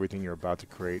far and everything you're about to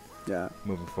create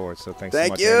moving forward. So thanks so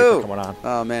much, Andy, for coming on.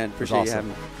 Oh, man. Appreciate you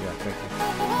having me. Yeah, thank you.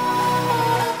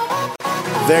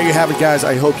 There you have it, guys.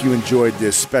 I hope you enjoyed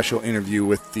this special interview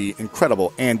with the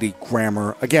incredible Andy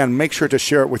Grammer. Again, make sure to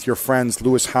share it with your friends,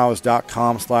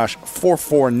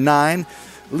 lewishowes.com/449.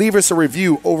 Leave us a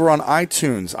review over on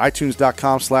iTunes,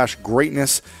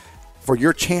 itunes.com/greatness. for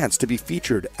your chance to be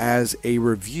featured as a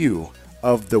review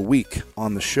of the week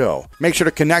on the show. Make sure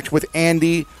to connect with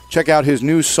Andy, check out his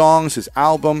new songs, his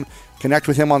album, connect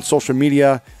with him on social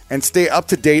media, and stay up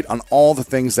to date on all the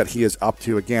things that he is up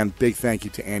to. Again, big thank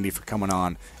you to Andy for coming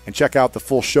on. And check out the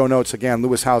full show notes, again,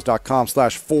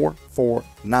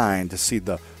 lewishowes.com/449 to see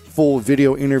the full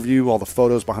video interview, all the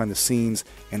photos behind the scenes,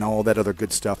 and all that other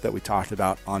good stuff that we talked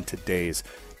about on today's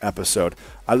episode.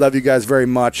 I love you guys very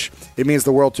much. It means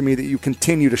the world to me that you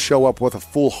continue to show up with a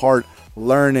full heart,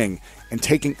 learning and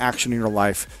taking action in your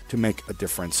life to make a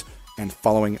difference and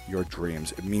following your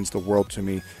dreams. It means the world to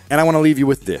me. And I want to leave you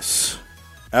with this.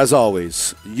 As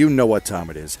always, you know what time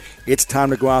it is. It's time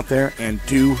to go out there and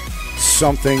do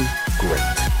something great.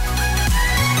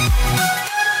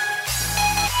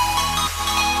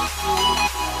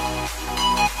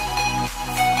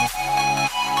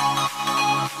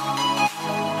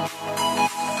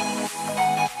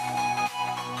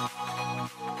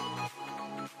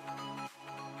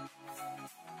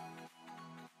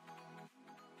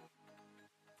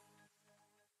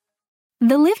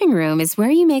 The living room is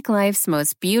where you make life's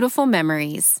most beautiful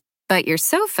memories. But your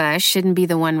sofa shouldn't be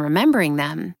the one remembering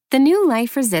them. The new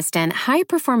life-resistant,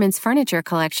 high-performance furniture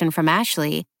collection from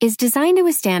Ashley is designed to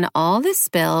withstand all the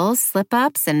spills,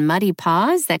 slip-ups, and muddy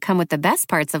paws that come with the best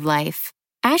parts of life.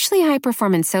 Ashley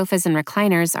high-performance sofas and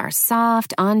recliners are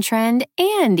soft, on-trend,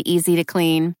 and easy to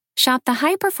clean. Shop the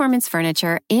high-performance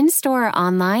furniture in-store or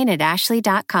online at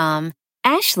ashley.com.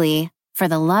 Ashley, for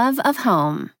the love of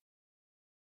home.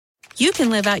 You can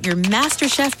live out your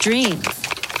MasterChef dreams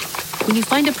when you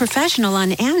find a professional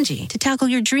on Angie to tackle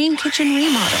your dream kitchen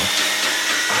remodel.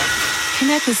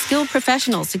 Connect with skilled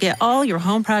professionals to get all your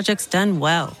home projects done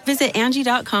well. Visit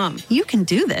Angie.com. You can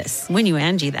do this when you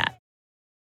Angie that.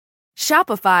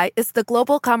 Shopify is the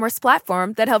global commerce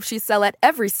platform that helps you sell at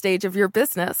every stage of your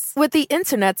business. With the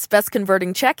internet's best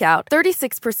converting checkout,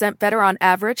 36% better on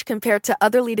average compared to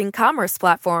other leading commerce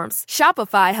platforms,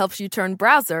 Shopify helps you turn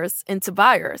browsers into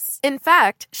buyers. In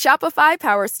fact, Shopify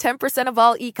powers 10% of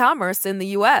all e-commerce in the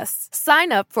U.S.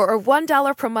 Sign up for a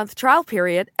 $1 per month trial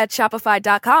period at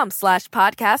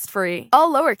shopify.com/podcastfree.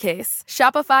 All lowercase,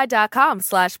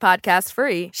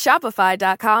 shopify.com/podcastfree,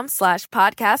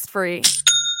 shopify.com/podcastfree.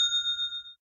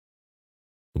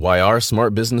 Why are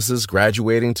smart businesses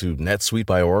graduating to NetSuite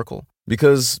by Oracle?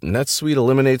 Because NetSuite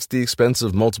eliminates the expense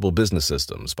of multiple business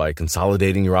systems by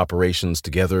consolidating your operations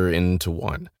together into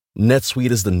one.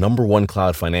 NetSuite is the #1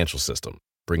 cloud financial system,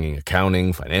 bringing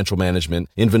accounting, financial management,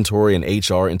 inventory, and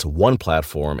HR into one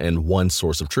platform and one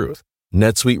source of truth.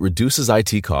 NetSuite reduces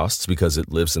IT costs because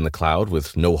it lives in the cloud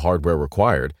with no hardware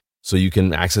required, so you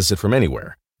can access it from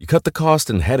anywhere. You cut the cost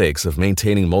and headaches of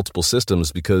maintaining multiple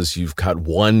systems because you've got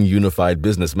one unified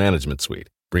business management suite.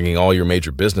 Bringing all your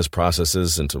major business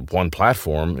processes into one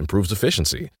platform improves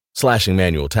efficiency, slashing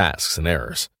manual tasks and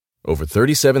errors. Over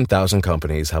 37,000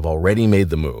 companies have already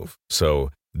made the move, so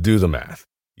do the math.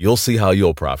 You'll see how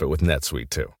you'll profit with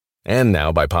NetSuite too. And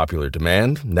now, by popular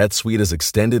demand, NetSuite has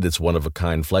extended its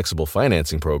one-of-a-kind flexible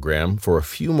financing program for a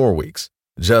few more weeks.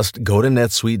 Just go to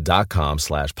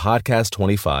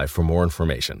netsuite.com/podcast25 for more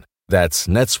information. That's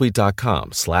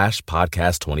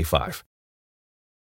netsuite.com/podcast25.